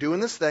up. You're doing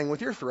this thing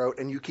with your throat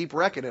and you keep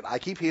wrecking it. I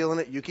keep healing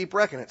it. You keep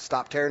wrecking it.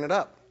 Stop tearing it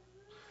up.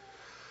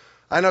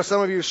 I know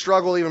some of you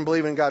struggle even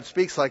believing God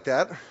speaks like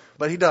that,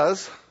 but He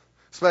does,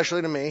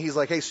 especially to me. He's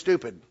like, hey,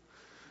 stupid,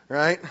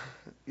 right?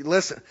 You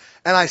listen.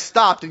 And I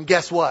stopped, and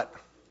guess what?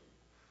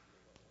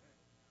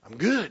 I'm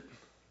good.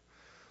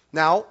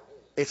 Now,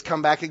 it's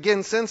come back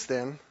again since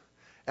then,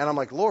 and I'm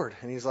like, Lord,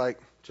 and He's like,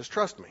 just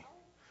trust me.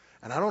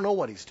 And I don't know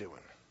what He's doing.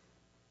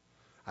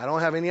 I don't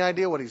have any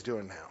idea what He's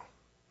doing now.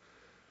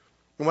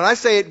 And when I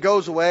say it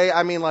goes away,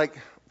 I mean I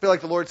feel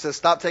like the Lord says,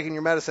 stop taking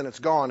your medicine, it's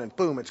gone, and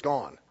boom, it's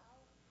gone.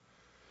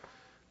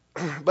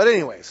 But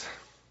anyways,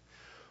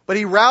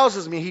 He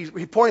rouses me,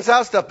 He points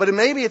out stuff, but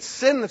maybe it's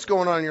sin that's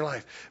going on in your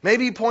life.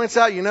 Maybe He points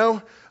out,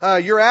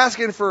 you're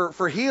asking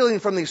for healing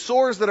from these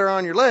sores that are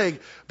on your leg,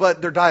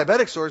 but they're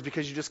diabetic sores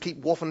because you just keep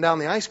wolfing down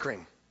the ice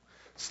cream.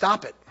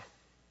 Stop it.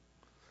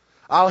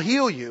 I'll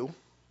heal you,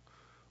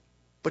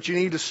 but you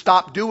need to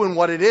stop doing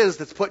what it is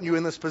that's putting you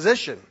in this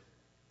position.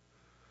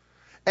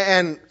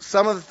 And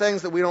some of the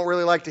things that we don't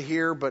really like to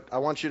hear, but I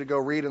want you to go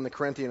read in the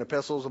Corinthian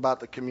epistles about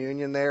the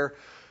communion there,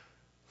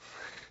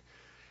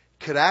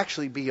 could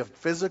actually be a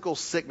physical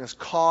sickness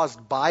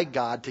caused by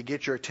God to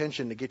get your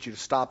attention, to get you to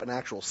stop an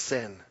actual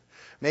sin.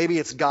 Maybe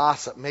it's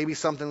gossip. Maybe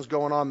something's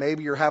going on.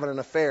 Maybe you're having an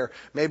affair.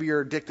 Maybe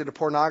you're addicted to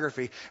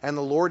pornography. And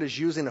the Lord is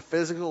using a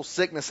physical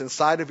sickness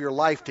inside of your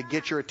life to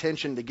get your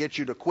attention, to get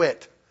you to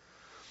quit.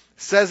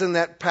 It says in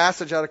that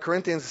passage out of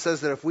Corinthians, it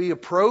says that if we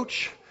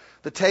approach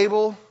the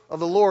table of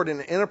the Lord in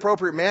an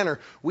inappropriate manner,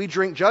 we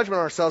drink judgment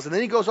on ourselves. And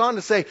then he goes on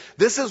to say,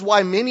 this is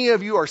why many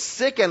of you are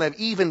sick and have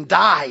even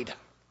died.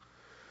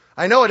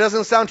 I know it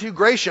doesn't sound too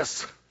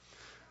gracious.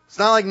 It's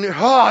not like,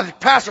 oh,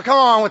 Pastor, come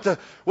on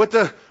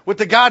with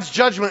the God's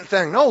judgment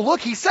thing. No,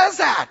 look, he says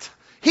that.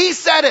 He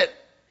said it,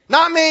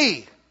 not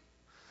me.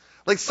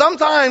 Like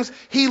sometimes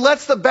he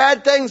lets the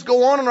bad things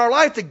go on in our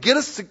life to get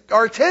us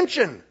our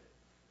attention.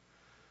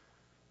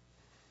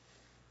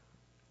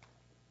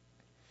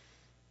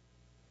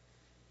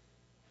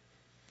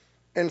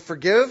 And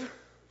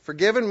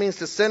forgiven means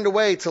to send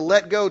away, to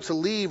let go, to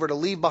leave, or to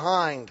leave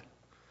behind.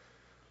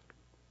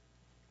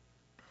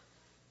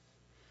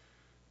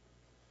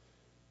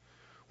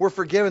 We're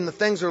forgiven. The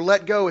things are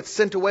let go. It's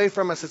sent away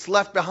from us. It's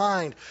left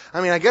behind. I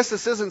mean, I guess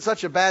this isn't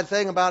such a bad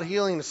thing about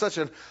healing. It's such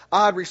an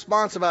odd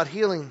response about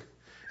healing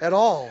at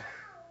all.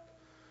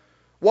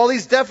 While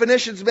these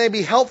definitions may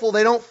be helpful,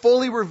 they don't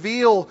fully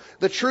reveal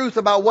the truth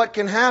about what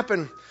can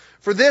happen.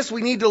 For this,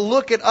 we need to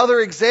look at other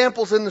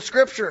examples in the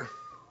Scripture.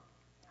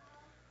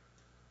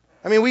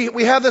 I mean,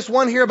 we have this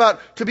one here about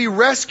to be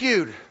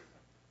rescued.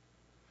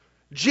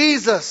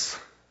 Jesus.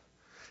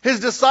 His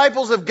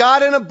disciples have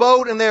got in a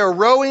boat and they are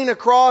rowing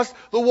across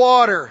the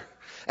water.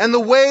 And the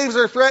waves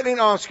are threatening.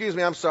 Oh, excuse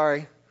me, I'm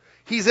sorry.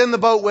 He's in the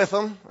boat with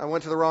them. I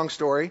went to the wrong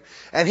story.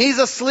 And he's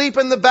asleep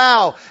in the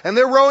bow. And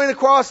they're rowing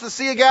across the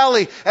Sea of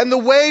Galilee. And the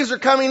waves are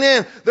coming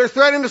in. They're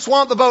threatening to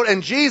swamp the boat.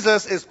 And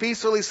Jesus is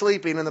peacefully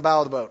sleeping in the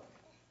bow of the boat.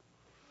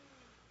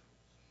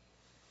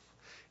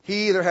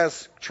 He either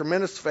has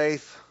tremendous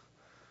faith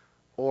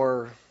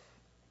or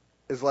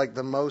is like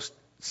the most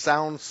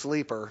sound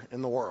sleeper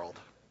in the world.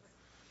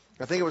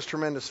 I think it was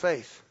tremendous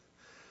faith.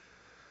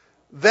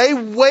 They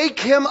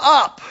wake him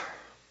up.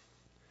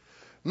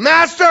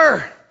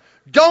 Master,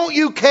 don't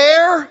you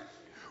care?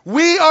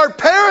 We are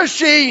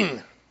perishing.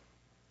 And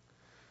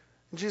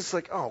Jesus is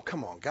like, oh,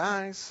 come on,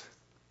 guys.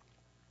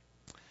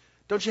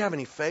 Don't you have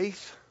any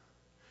faith?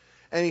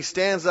 And he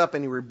stands up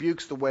and he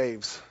rebukes the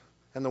waves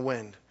and the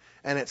wind.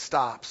 And it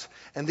stops.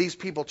 And these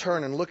people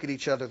turn and look at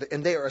each other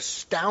and they are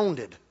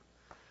astounded.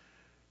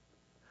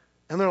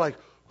 And they're like,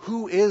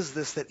 who is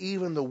this that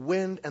even the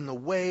wind and the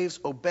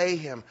waves obey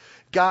him?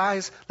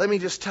 Guys, let me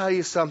just tell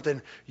you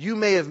something. You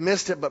may have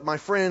missed it, but my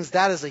friends,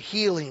 that is a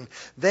healing.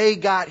 They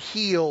got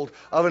healed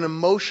of an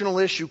emotional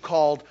issue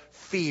called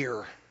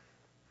fear.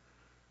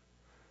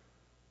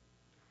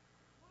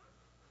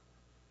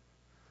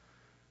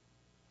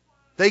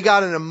 They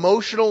got an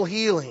emotional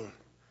healing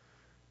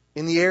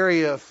in the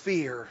area of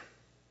fear.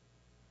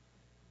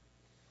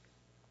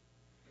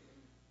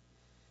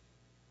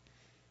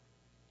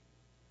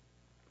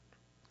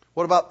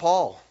 What about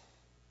Paul?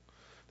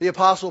 The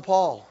Apostle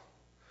Paul.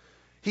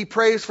 He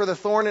prays for the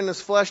thorn in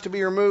his flesh to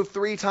be removed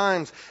 3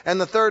 times. And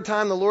the 3rd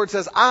time the Lord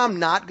says, I'm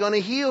not going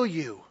to heal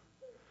you.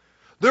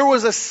 There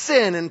was a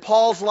sin in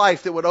Paul's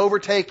life that would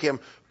overtake him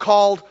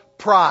called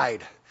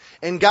pride.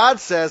 And God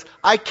says,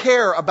 I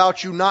care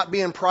about you not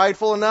being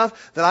prideful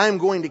enough that I am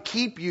going to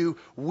keep you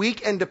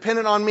weak and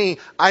dependent on me.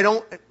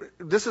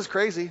 This is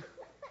crazy.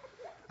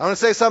 I'm going to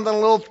say something a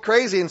little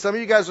crazy, and some of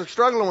you guys are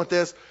struggling with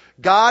this.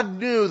 God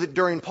knew that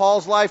during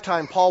Paul's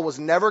lifetime, Paul was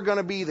never going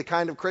to be the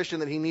kind of Christian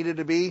that he needed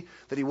to be,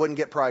 that he wouldn't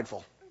get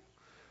prideful.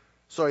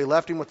 So he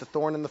left him with the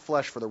thorn in the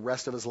flesh for the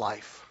rest of his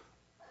life.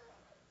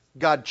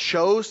 God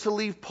chose to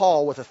leave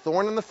Paul with a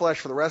thorn in the flesh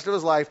for the rest of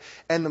his life,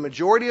 and the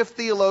majority of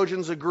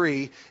theologians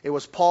agree it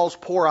was Paul's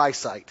poor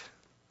eyesight.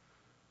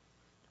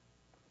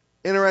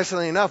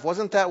 Interestingly enough,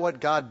 wasn't that what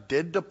God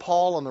did to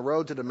Paul on the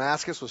road to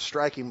Damascus, was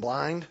striking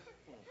blind?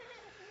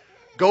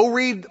 Go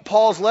read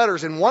Paul's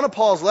letters. In one of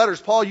Paul's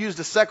letters, Paul used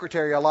a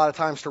secretary a lot of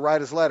times to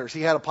write his letters.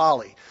 He had a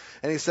Polly.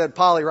 And he said,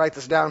 Polly, write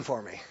this down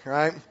for me.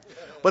 Right?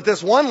 But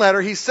this one letter,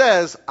 he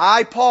says,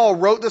 I, Paul,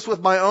 wrote this with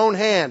my own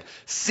hand.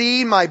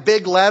 See my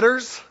big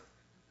letters?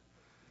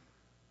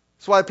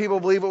 That's why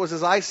people believe it was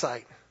his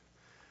eyesight.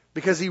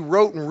 Because he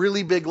wrote in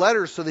really big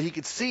letters so that he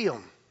could see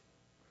them.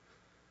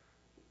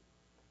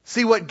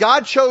 See, what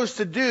God chose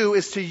to do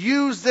is to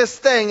use this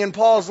thing in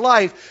Paul's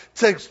life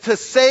to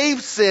save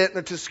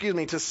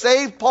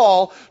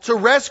Paul, to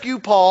rescue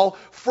Paul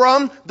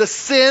from the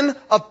sin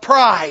of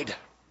pride.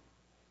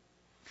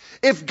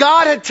 If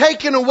God had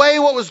taken away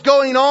what was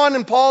going on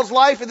in Paul's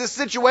life in this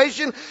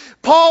situation,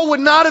 Paul would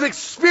not have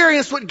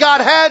experienced what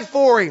God had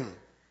for him.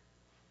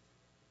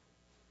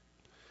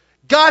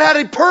 God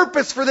had a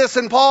purpose for this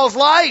in Paul's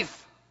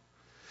life.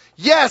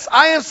 Yes,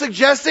 I am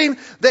suggesting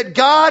that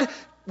God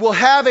will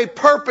have a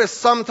purpose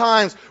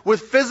sometimes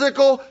with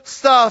physical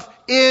stuff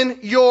in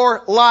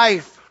your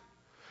life.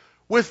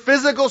 With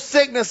physical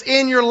sickness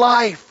in your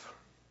life.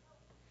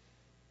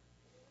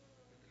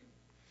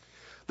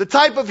 The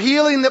type of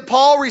healing that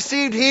Paul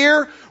received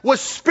here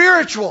was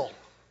spiritual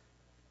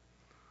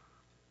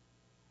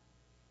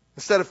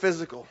instead of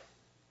physical.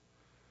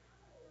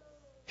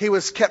 He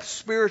was kept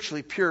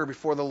spiritually pure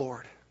before the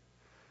Lord.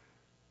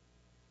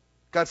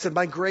 God said,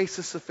 my grace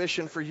is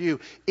sufficient for you.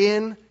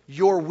 In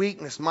your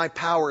weakness, my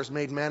power is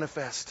made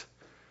manifest.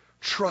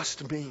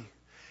 Trust me.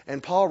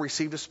 And Paul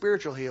received a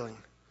spiritual healing.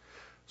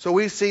 So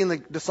we've seen the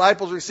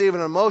disciples receive an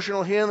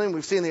emotional healing.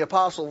 We've seen the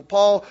apostle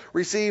Paul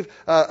receive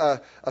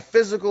a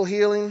physical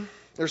healing,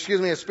 a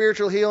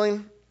spiritual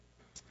healing.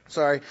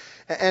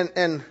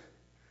 And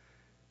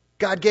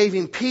God gave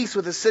him peace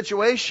with his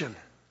situation.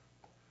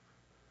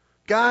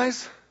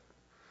 Guys,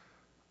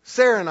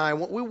 Sarah and I,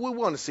 we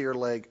want to see her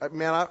leg.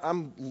 Man,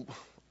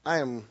 I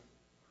am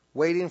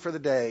waiting for the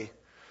day.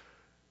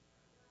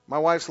 My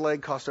wife's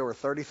leg costs over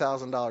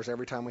 $30,000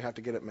 every time we have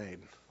to get it made.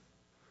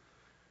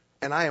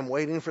 And I am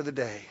waiting for the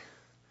day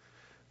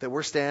that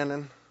we're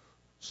standing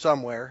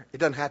somewhere. It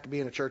doesn't have to be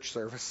in a church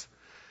service.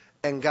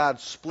 And God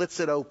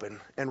splits it open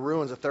and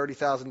ruins a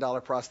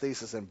 $30,000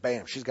 prosthesis, and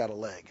bam, she's got a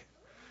leg.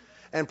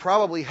 And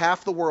probably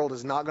half the world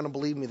is not going to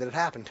believe me that it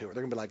happened to her.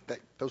 They're going to be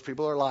like, those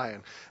people are lying.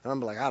 And I'm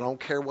going to be like, I don't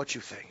care what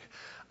you think.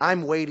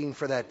 I'm waiting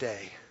for that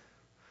day.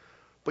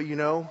 But you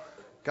know,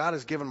 God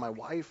has given my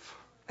wife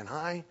and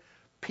I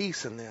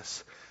peace in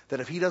this, that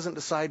if he doesn't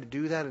decide to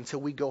do that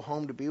until we go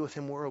home to be with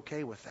him, we're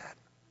okay with that.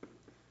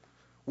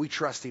 We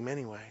trust him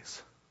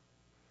anyways.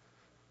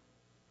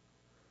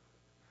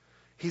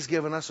 He's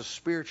given us a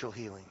spiritual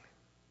healing.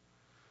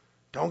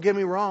 Don't get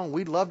me wrong,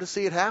 we'd love to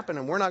see it happen,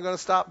 and we're not going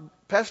to stop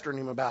pestering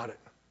him about it.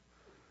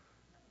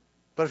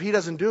 But if he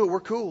doesn't do it, we're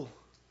cool.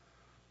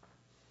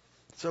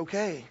 It's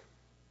okay.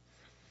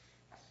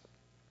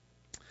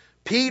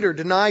 Peter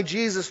denied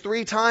Jesus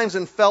 3 times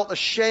and felt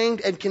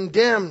ashamed and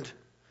condemned.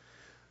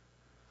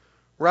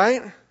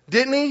 Right?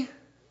 Didn't he?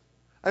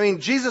 I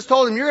mean, Jesus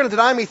told him, you're going to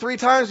deny me 3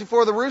 times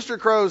before the rooster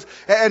crows.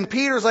 And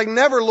Peter's like,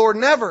 never, Lord,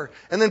 never.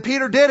 And then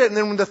Peter did it. And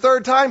then when the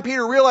 3rd time,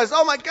 Peter realized,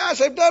 oh my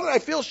gosh, I've done it. I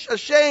feel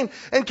ashamed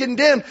and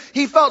condemned.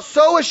 He felt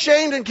so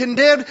ashamed and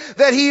condemned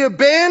that he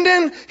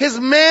abandoned his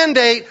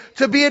mandate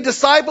to be a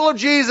disciple of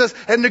Jesus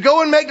and to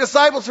go and make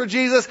disciples for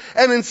Jesus,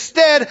 and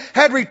instead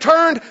had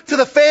returned to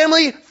the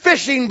family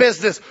fishing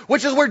business,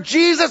 which is where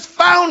Jesus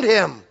found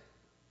him.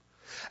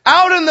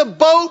 Out in the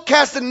boat,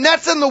 casting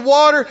nets in the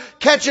water,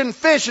 catching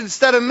fish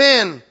instead of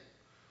men.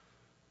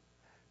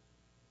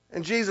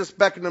 And Jesus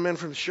beckoned them in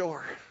from the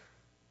shore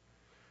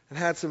and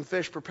had some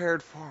fish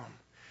prepared for him.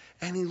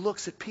 And he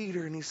looks at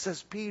Peter and he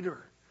says, Peter,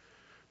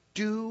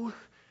 do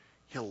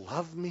you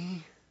love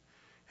me?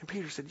 And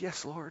Peter said,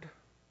 yes, Lord.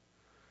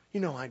 You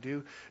know I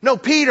do. No,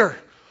 Peter,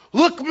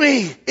 look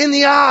me in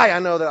the eye. I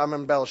know that I'm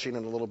embellishing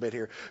it a little bit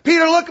here.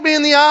 Peter, look me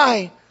in the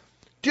eye.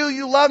 Do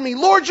you love me?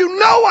 Lord, you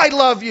know I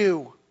love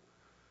you.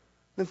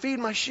 Then feed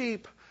my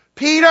sheep.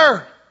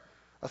 Peter,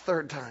 a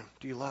 3rd time,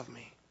 do you love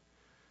me?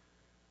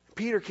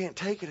 Peter can't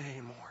take it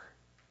anymore.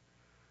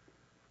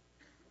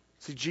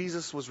 See,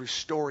 Jesus was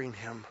restoring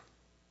him.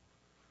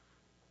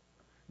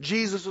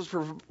 Jesus was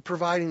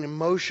providing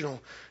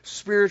emotional,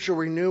 spiritual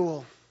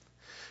renewal,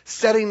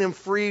 setting him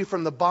free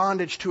from the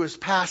bondage to his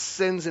past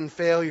sins and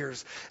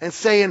failures, and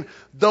saying,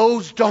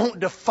 those don't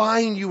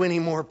define you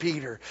anymore,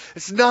 Peter.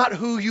 It's not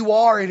who you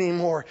are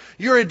anymore.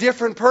 You're a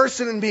different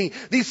person in me.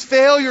 These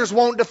failures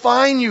won't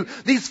define you.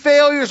 These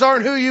failures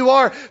aren't who you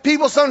are.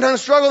 People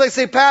sometimes struggle. They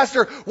say,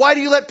 Pastor, why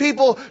do you let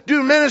people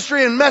do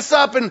ministry and mess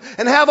up and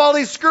have all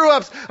these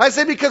screw-ups? I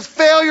say, because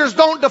failures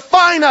don't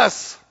define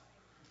us.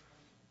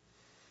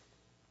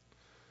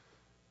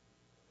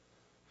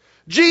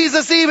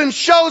 Jesus even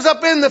shows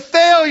up in the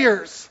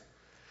failures.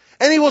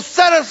 And he will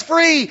set us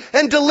free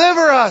and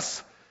deliver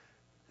us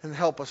and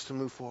help us to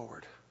move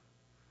forward.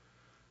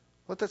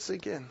 Let that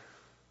sink in.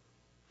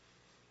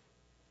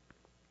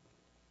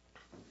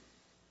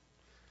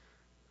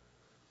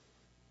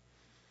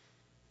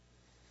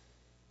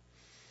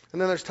 And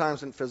then there's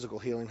times when physical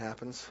healing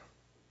happens.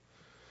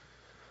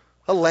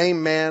 A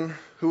lame man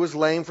who was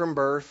lame from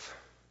birth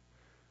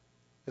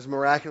is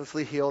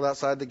miraculously healed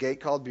outside the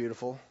gate called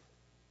Beautiful.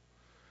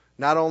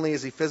 Not only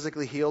is he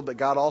physically healed, but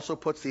God also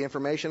puts the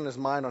information in his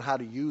mind on how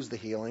to use the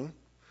healing.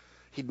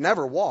 He'd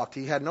never walked.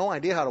 He had no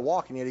idea how to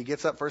walk, and yet he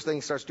gets up. First thing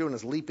he starts doing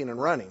is leaping and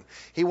running.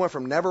 He went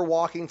from never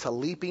walking to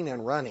leaping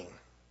and running.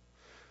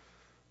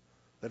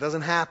 That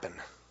doesn't happen.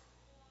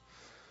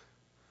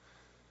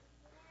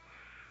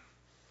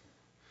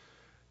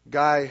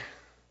 Guy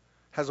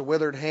has a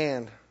withered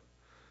hand.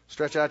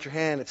 Stretch out your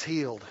hand, it's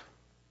healed.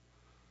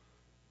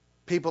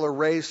 People are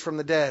raised from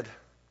the dead.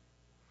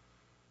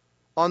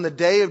 On the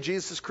day of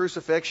Jesus'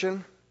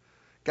 crucifixion,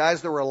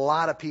 guys, there were a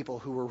lot of people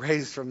who were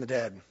raised from the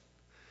dead.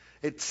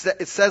 It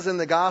says in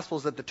the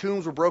Gospels that the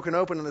tombs were broken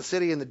open in the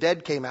city and the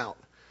dead came out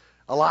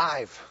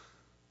alive.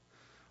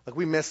 Like,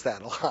 we miss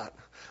that a lot.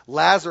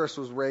 Lazarus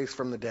was raised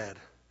from the dead.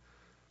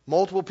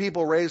 Multiple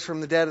people raised from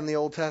the dead in the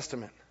Old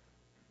Testament.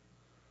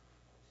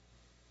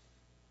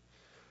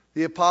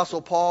 The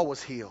Apostle Paul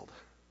was healed.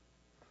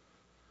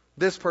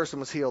 This person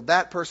was healed.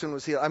 That person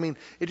was healed. I mean,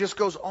 it just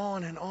goes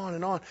on and on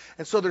and on.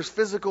 And so there's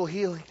physical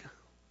healing.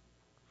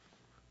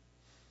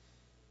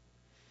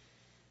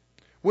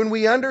 When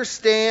we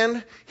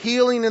understand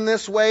healing in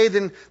this way,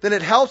 then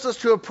it helps us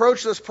to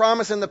approach this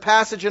promise in the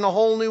passage in a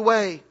whole new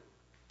way.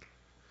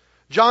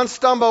 John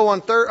Stumbo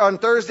on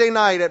Thursday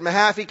night at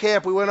Mahaffey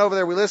Camp, we went over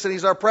there, we listened,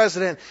 he's our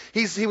president.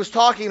 He was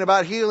talking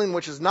about healing,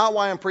 which is not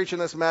why I'm preaching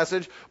this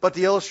message, but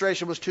the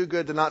illustration was too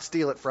good to not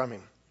steal it from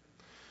him.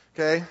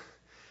 Okay?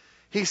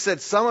 He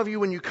said, some of you,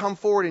 when you come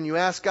forward and you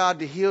ask God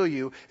to heal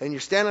you, and you're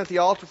standing at the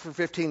altar for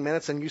 15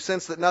 minutes and you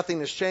sense that nothing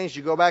has changed,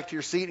 you go back to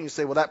your seat and you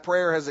say, well, that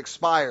prayer has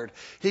expired.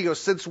 He goes,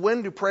 since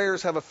when do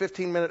prayers have a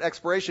 15-minute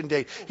expiration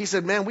date? He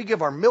said, man, we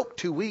give our milk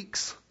 2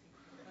 weeks.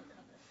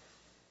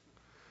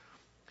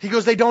 He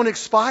goes, they don't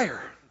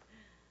expire.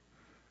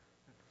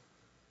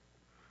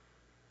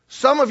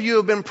 Some of you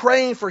have been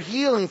praying for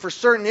healing for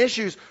certain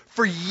issues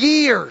for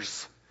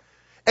years.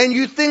 And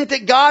you think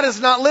that God is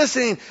not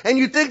listening, and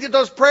you think that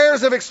those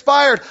prayers have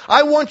expired.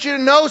 I want you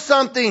to know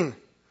something.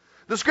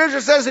 The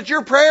scripture says that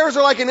your prayers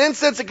are like an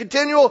incense, a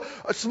continual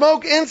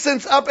smoke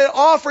incense up an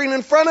offering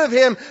in front of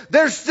Him.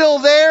 They're still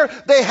there.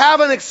 They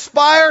haven't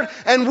expired,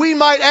 and we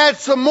might add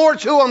some more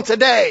to them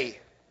today.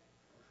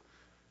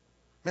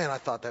 Man, I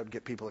thought that would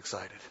get people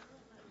excited.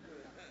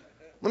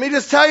 Let me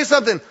just tell you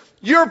something.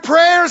 Your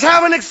prayers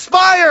haven't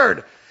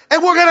expired,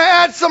 and we're going to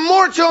add some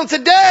more to them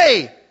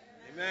today.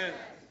 Amen.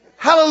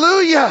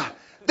 Hallelujah.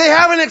 They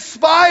haven't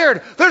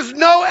expired. There's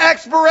no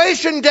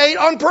expiration date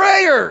on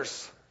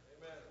prayers.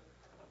 Amen.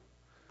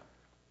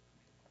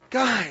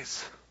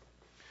 Guys,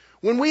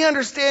 when we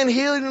understand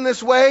healing in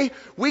this way,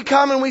 we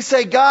come and we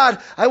say,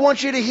 God, I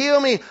want you to heal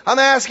me. I'm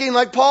asking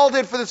like Paul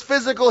did for this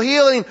physical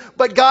healing,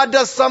 but God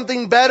does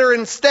something better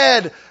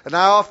instead. And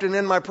I often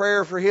end my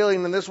prayer for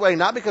healing in this way,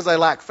 not because I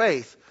lack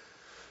faith,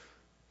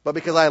 but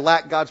because I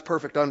lack God's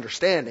perfect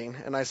understanding.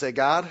 And I say,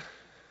 God,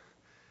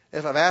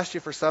 if I've asked you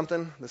for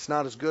something that's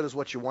not as good as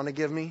what you want to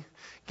give me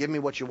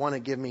what you want to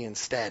give me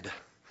instead.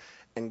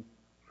 And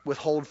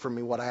withhold from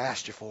me what I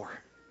asked you for.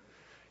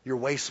 You're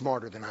way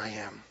smarter than I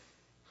am.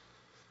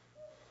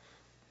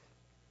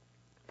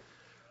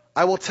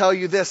 I will tell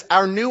you this.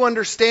 Our new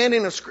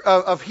understanding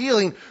of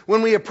healing,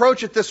 when we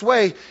approach it this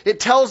way,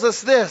 it tells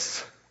us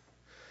this.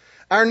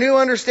 Our new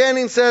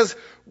understanding says,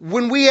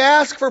 when we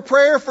ask for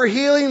prayer for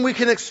healing, we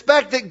can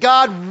expect that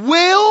God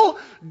will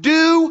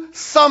do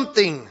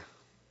something.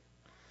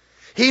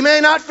 He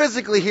may not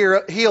physically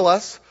heal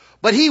us,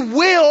 but He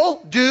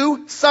will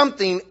do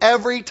something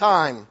every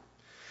time.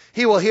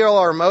 He will heal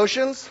our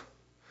emotions.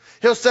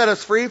 He'll set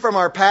us free from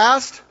our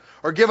past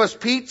or give us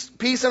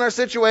peace in our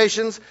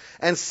situations.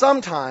 And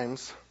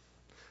sometimes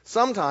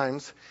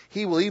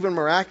He will even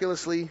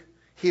miraculously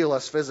heal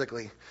us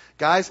physically.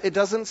 Guys, it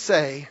doesn't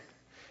say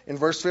in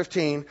verse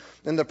 15,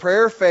 and the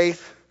prayer of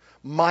faith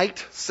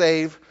might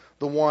save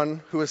the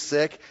one who is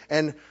sick,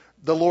 and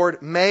the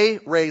Lord may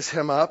raise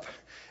him up.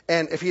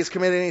 And if he has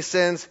committed any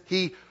sins,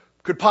 he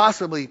could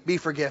possibly be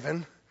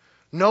forgiven.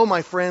 No,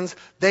 my friends,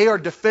 they are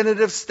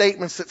definitive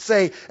statements that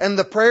say, and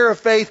the prayer of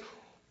faith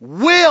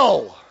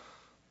will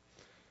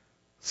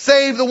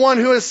save the one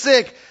who is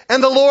sick,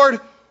 and the Lord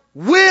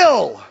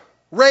will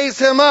raise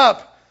him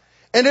up.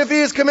 And if he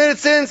has committed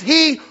sins,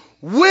 he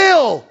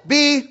will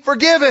be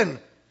forgiven.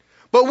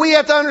 But we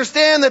have to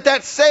understand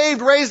that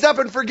saved, raised up,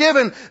 and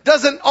forgiven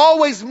doesn't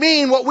always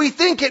mean what we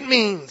think it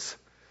means.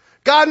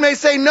 God may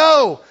say,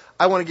 no,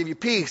 I want to give you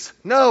peace.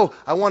 No,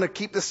 I want to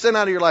keep the sin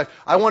out of your life.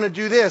 I want to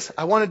do this.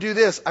 I want to do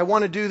this. I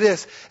want to do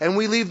this. And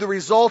we leave the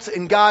results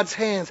in God's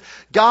hands.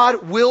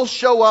 God will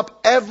show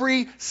up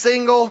every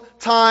single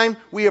time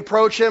we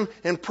approach Him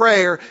in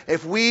prayer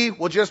if we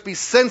will just be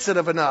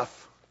sensitive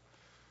enough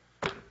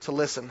to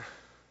listen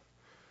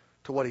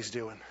to what He's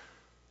doing.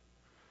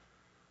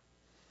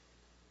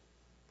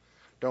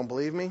 Don't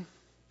believe me?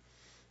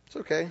 It's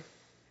okay.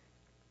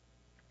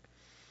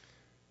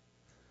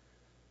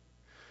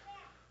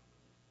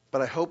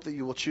 But I hope that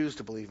you will choose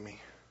to believe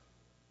me.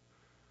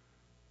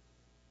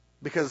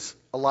 Because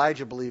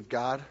Elijah believed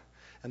God,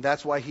 and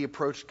that's why he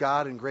approached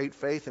God in great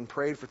faith and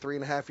prayed for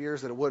 3.5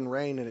 years that it wouldn't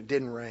rain, and it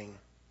didn't rain.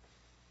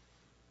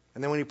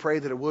 And then when he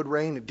prayed that it would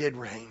rain, it did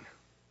rain.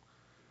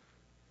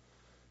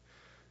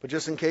 But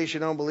just in case you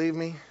don't believe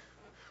me,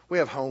 we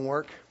have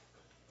homework.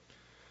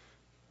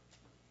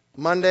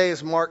 Monday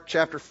is Mark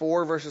chapter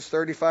 4, verses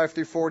 35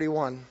 through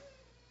 41.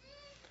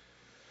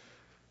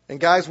 And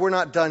guys, we're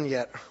not done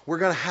yet. We're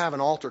going to have an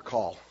altar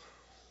call.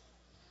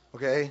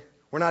 Okay?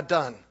 We're not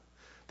done.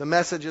 The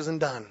message isn't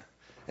done.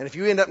 And if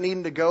you end up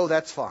needing to go,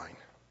 that's fine.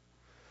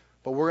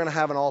 But we're going to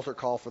have an altar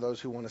call for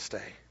those who want to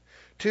stay.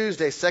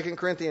 Tuesday, 2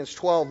 Corinthians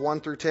 12,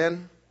 1 through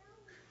 10.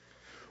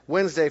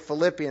 Wednesday,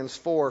 Philippians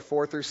 4,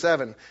 4 through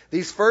 7.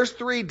 These first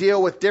three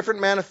deal with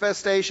different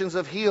manifestations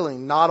of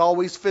healing, not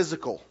always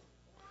physical.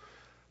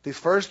 These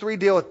first three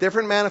deal with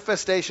different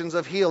manifestations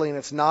of healing.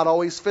 It's not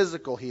always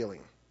physical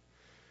healing.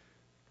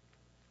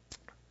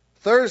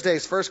 Thursday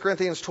is 1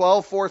 Corinthians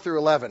 12, 4 through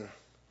 11.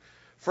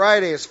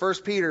 Friday is 1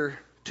 Peter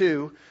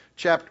 2,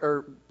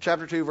 chapter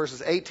 2,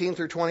 verses 18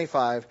 through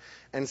 25.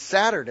 And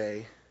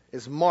Saturday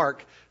is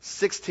Mark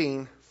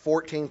 16,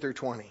 14 through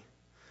 20.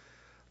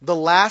 The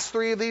last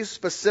three of these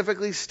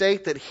specifically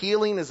state that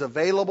healing is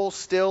available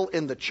still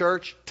in the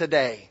church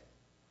today.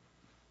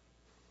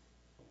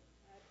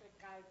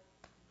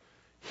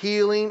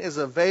 Healing is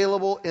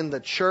available in the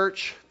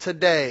church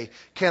today.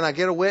 Can I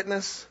get a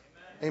witness?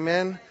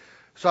 Amen.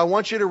 So I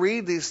want you to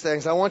read these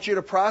things. I want you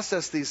to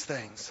process these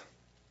things.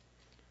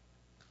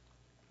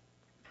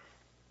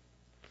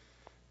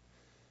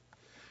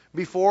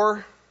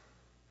 Before,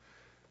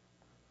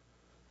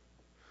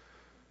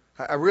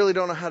 I really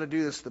don't know how to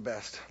do this the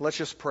best. Let's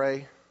just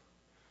pray,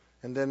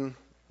 and then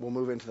we'll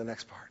move into the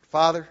next part.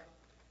 Father,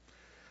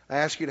 I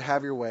ask you to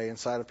have your way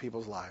inside of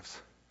people's lives,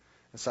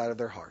 inside of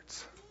their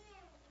hearts.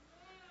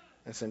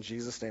 It's in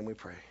Jesus' name we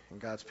pray.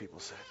 And God's people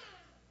said,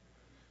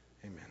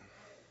 amen.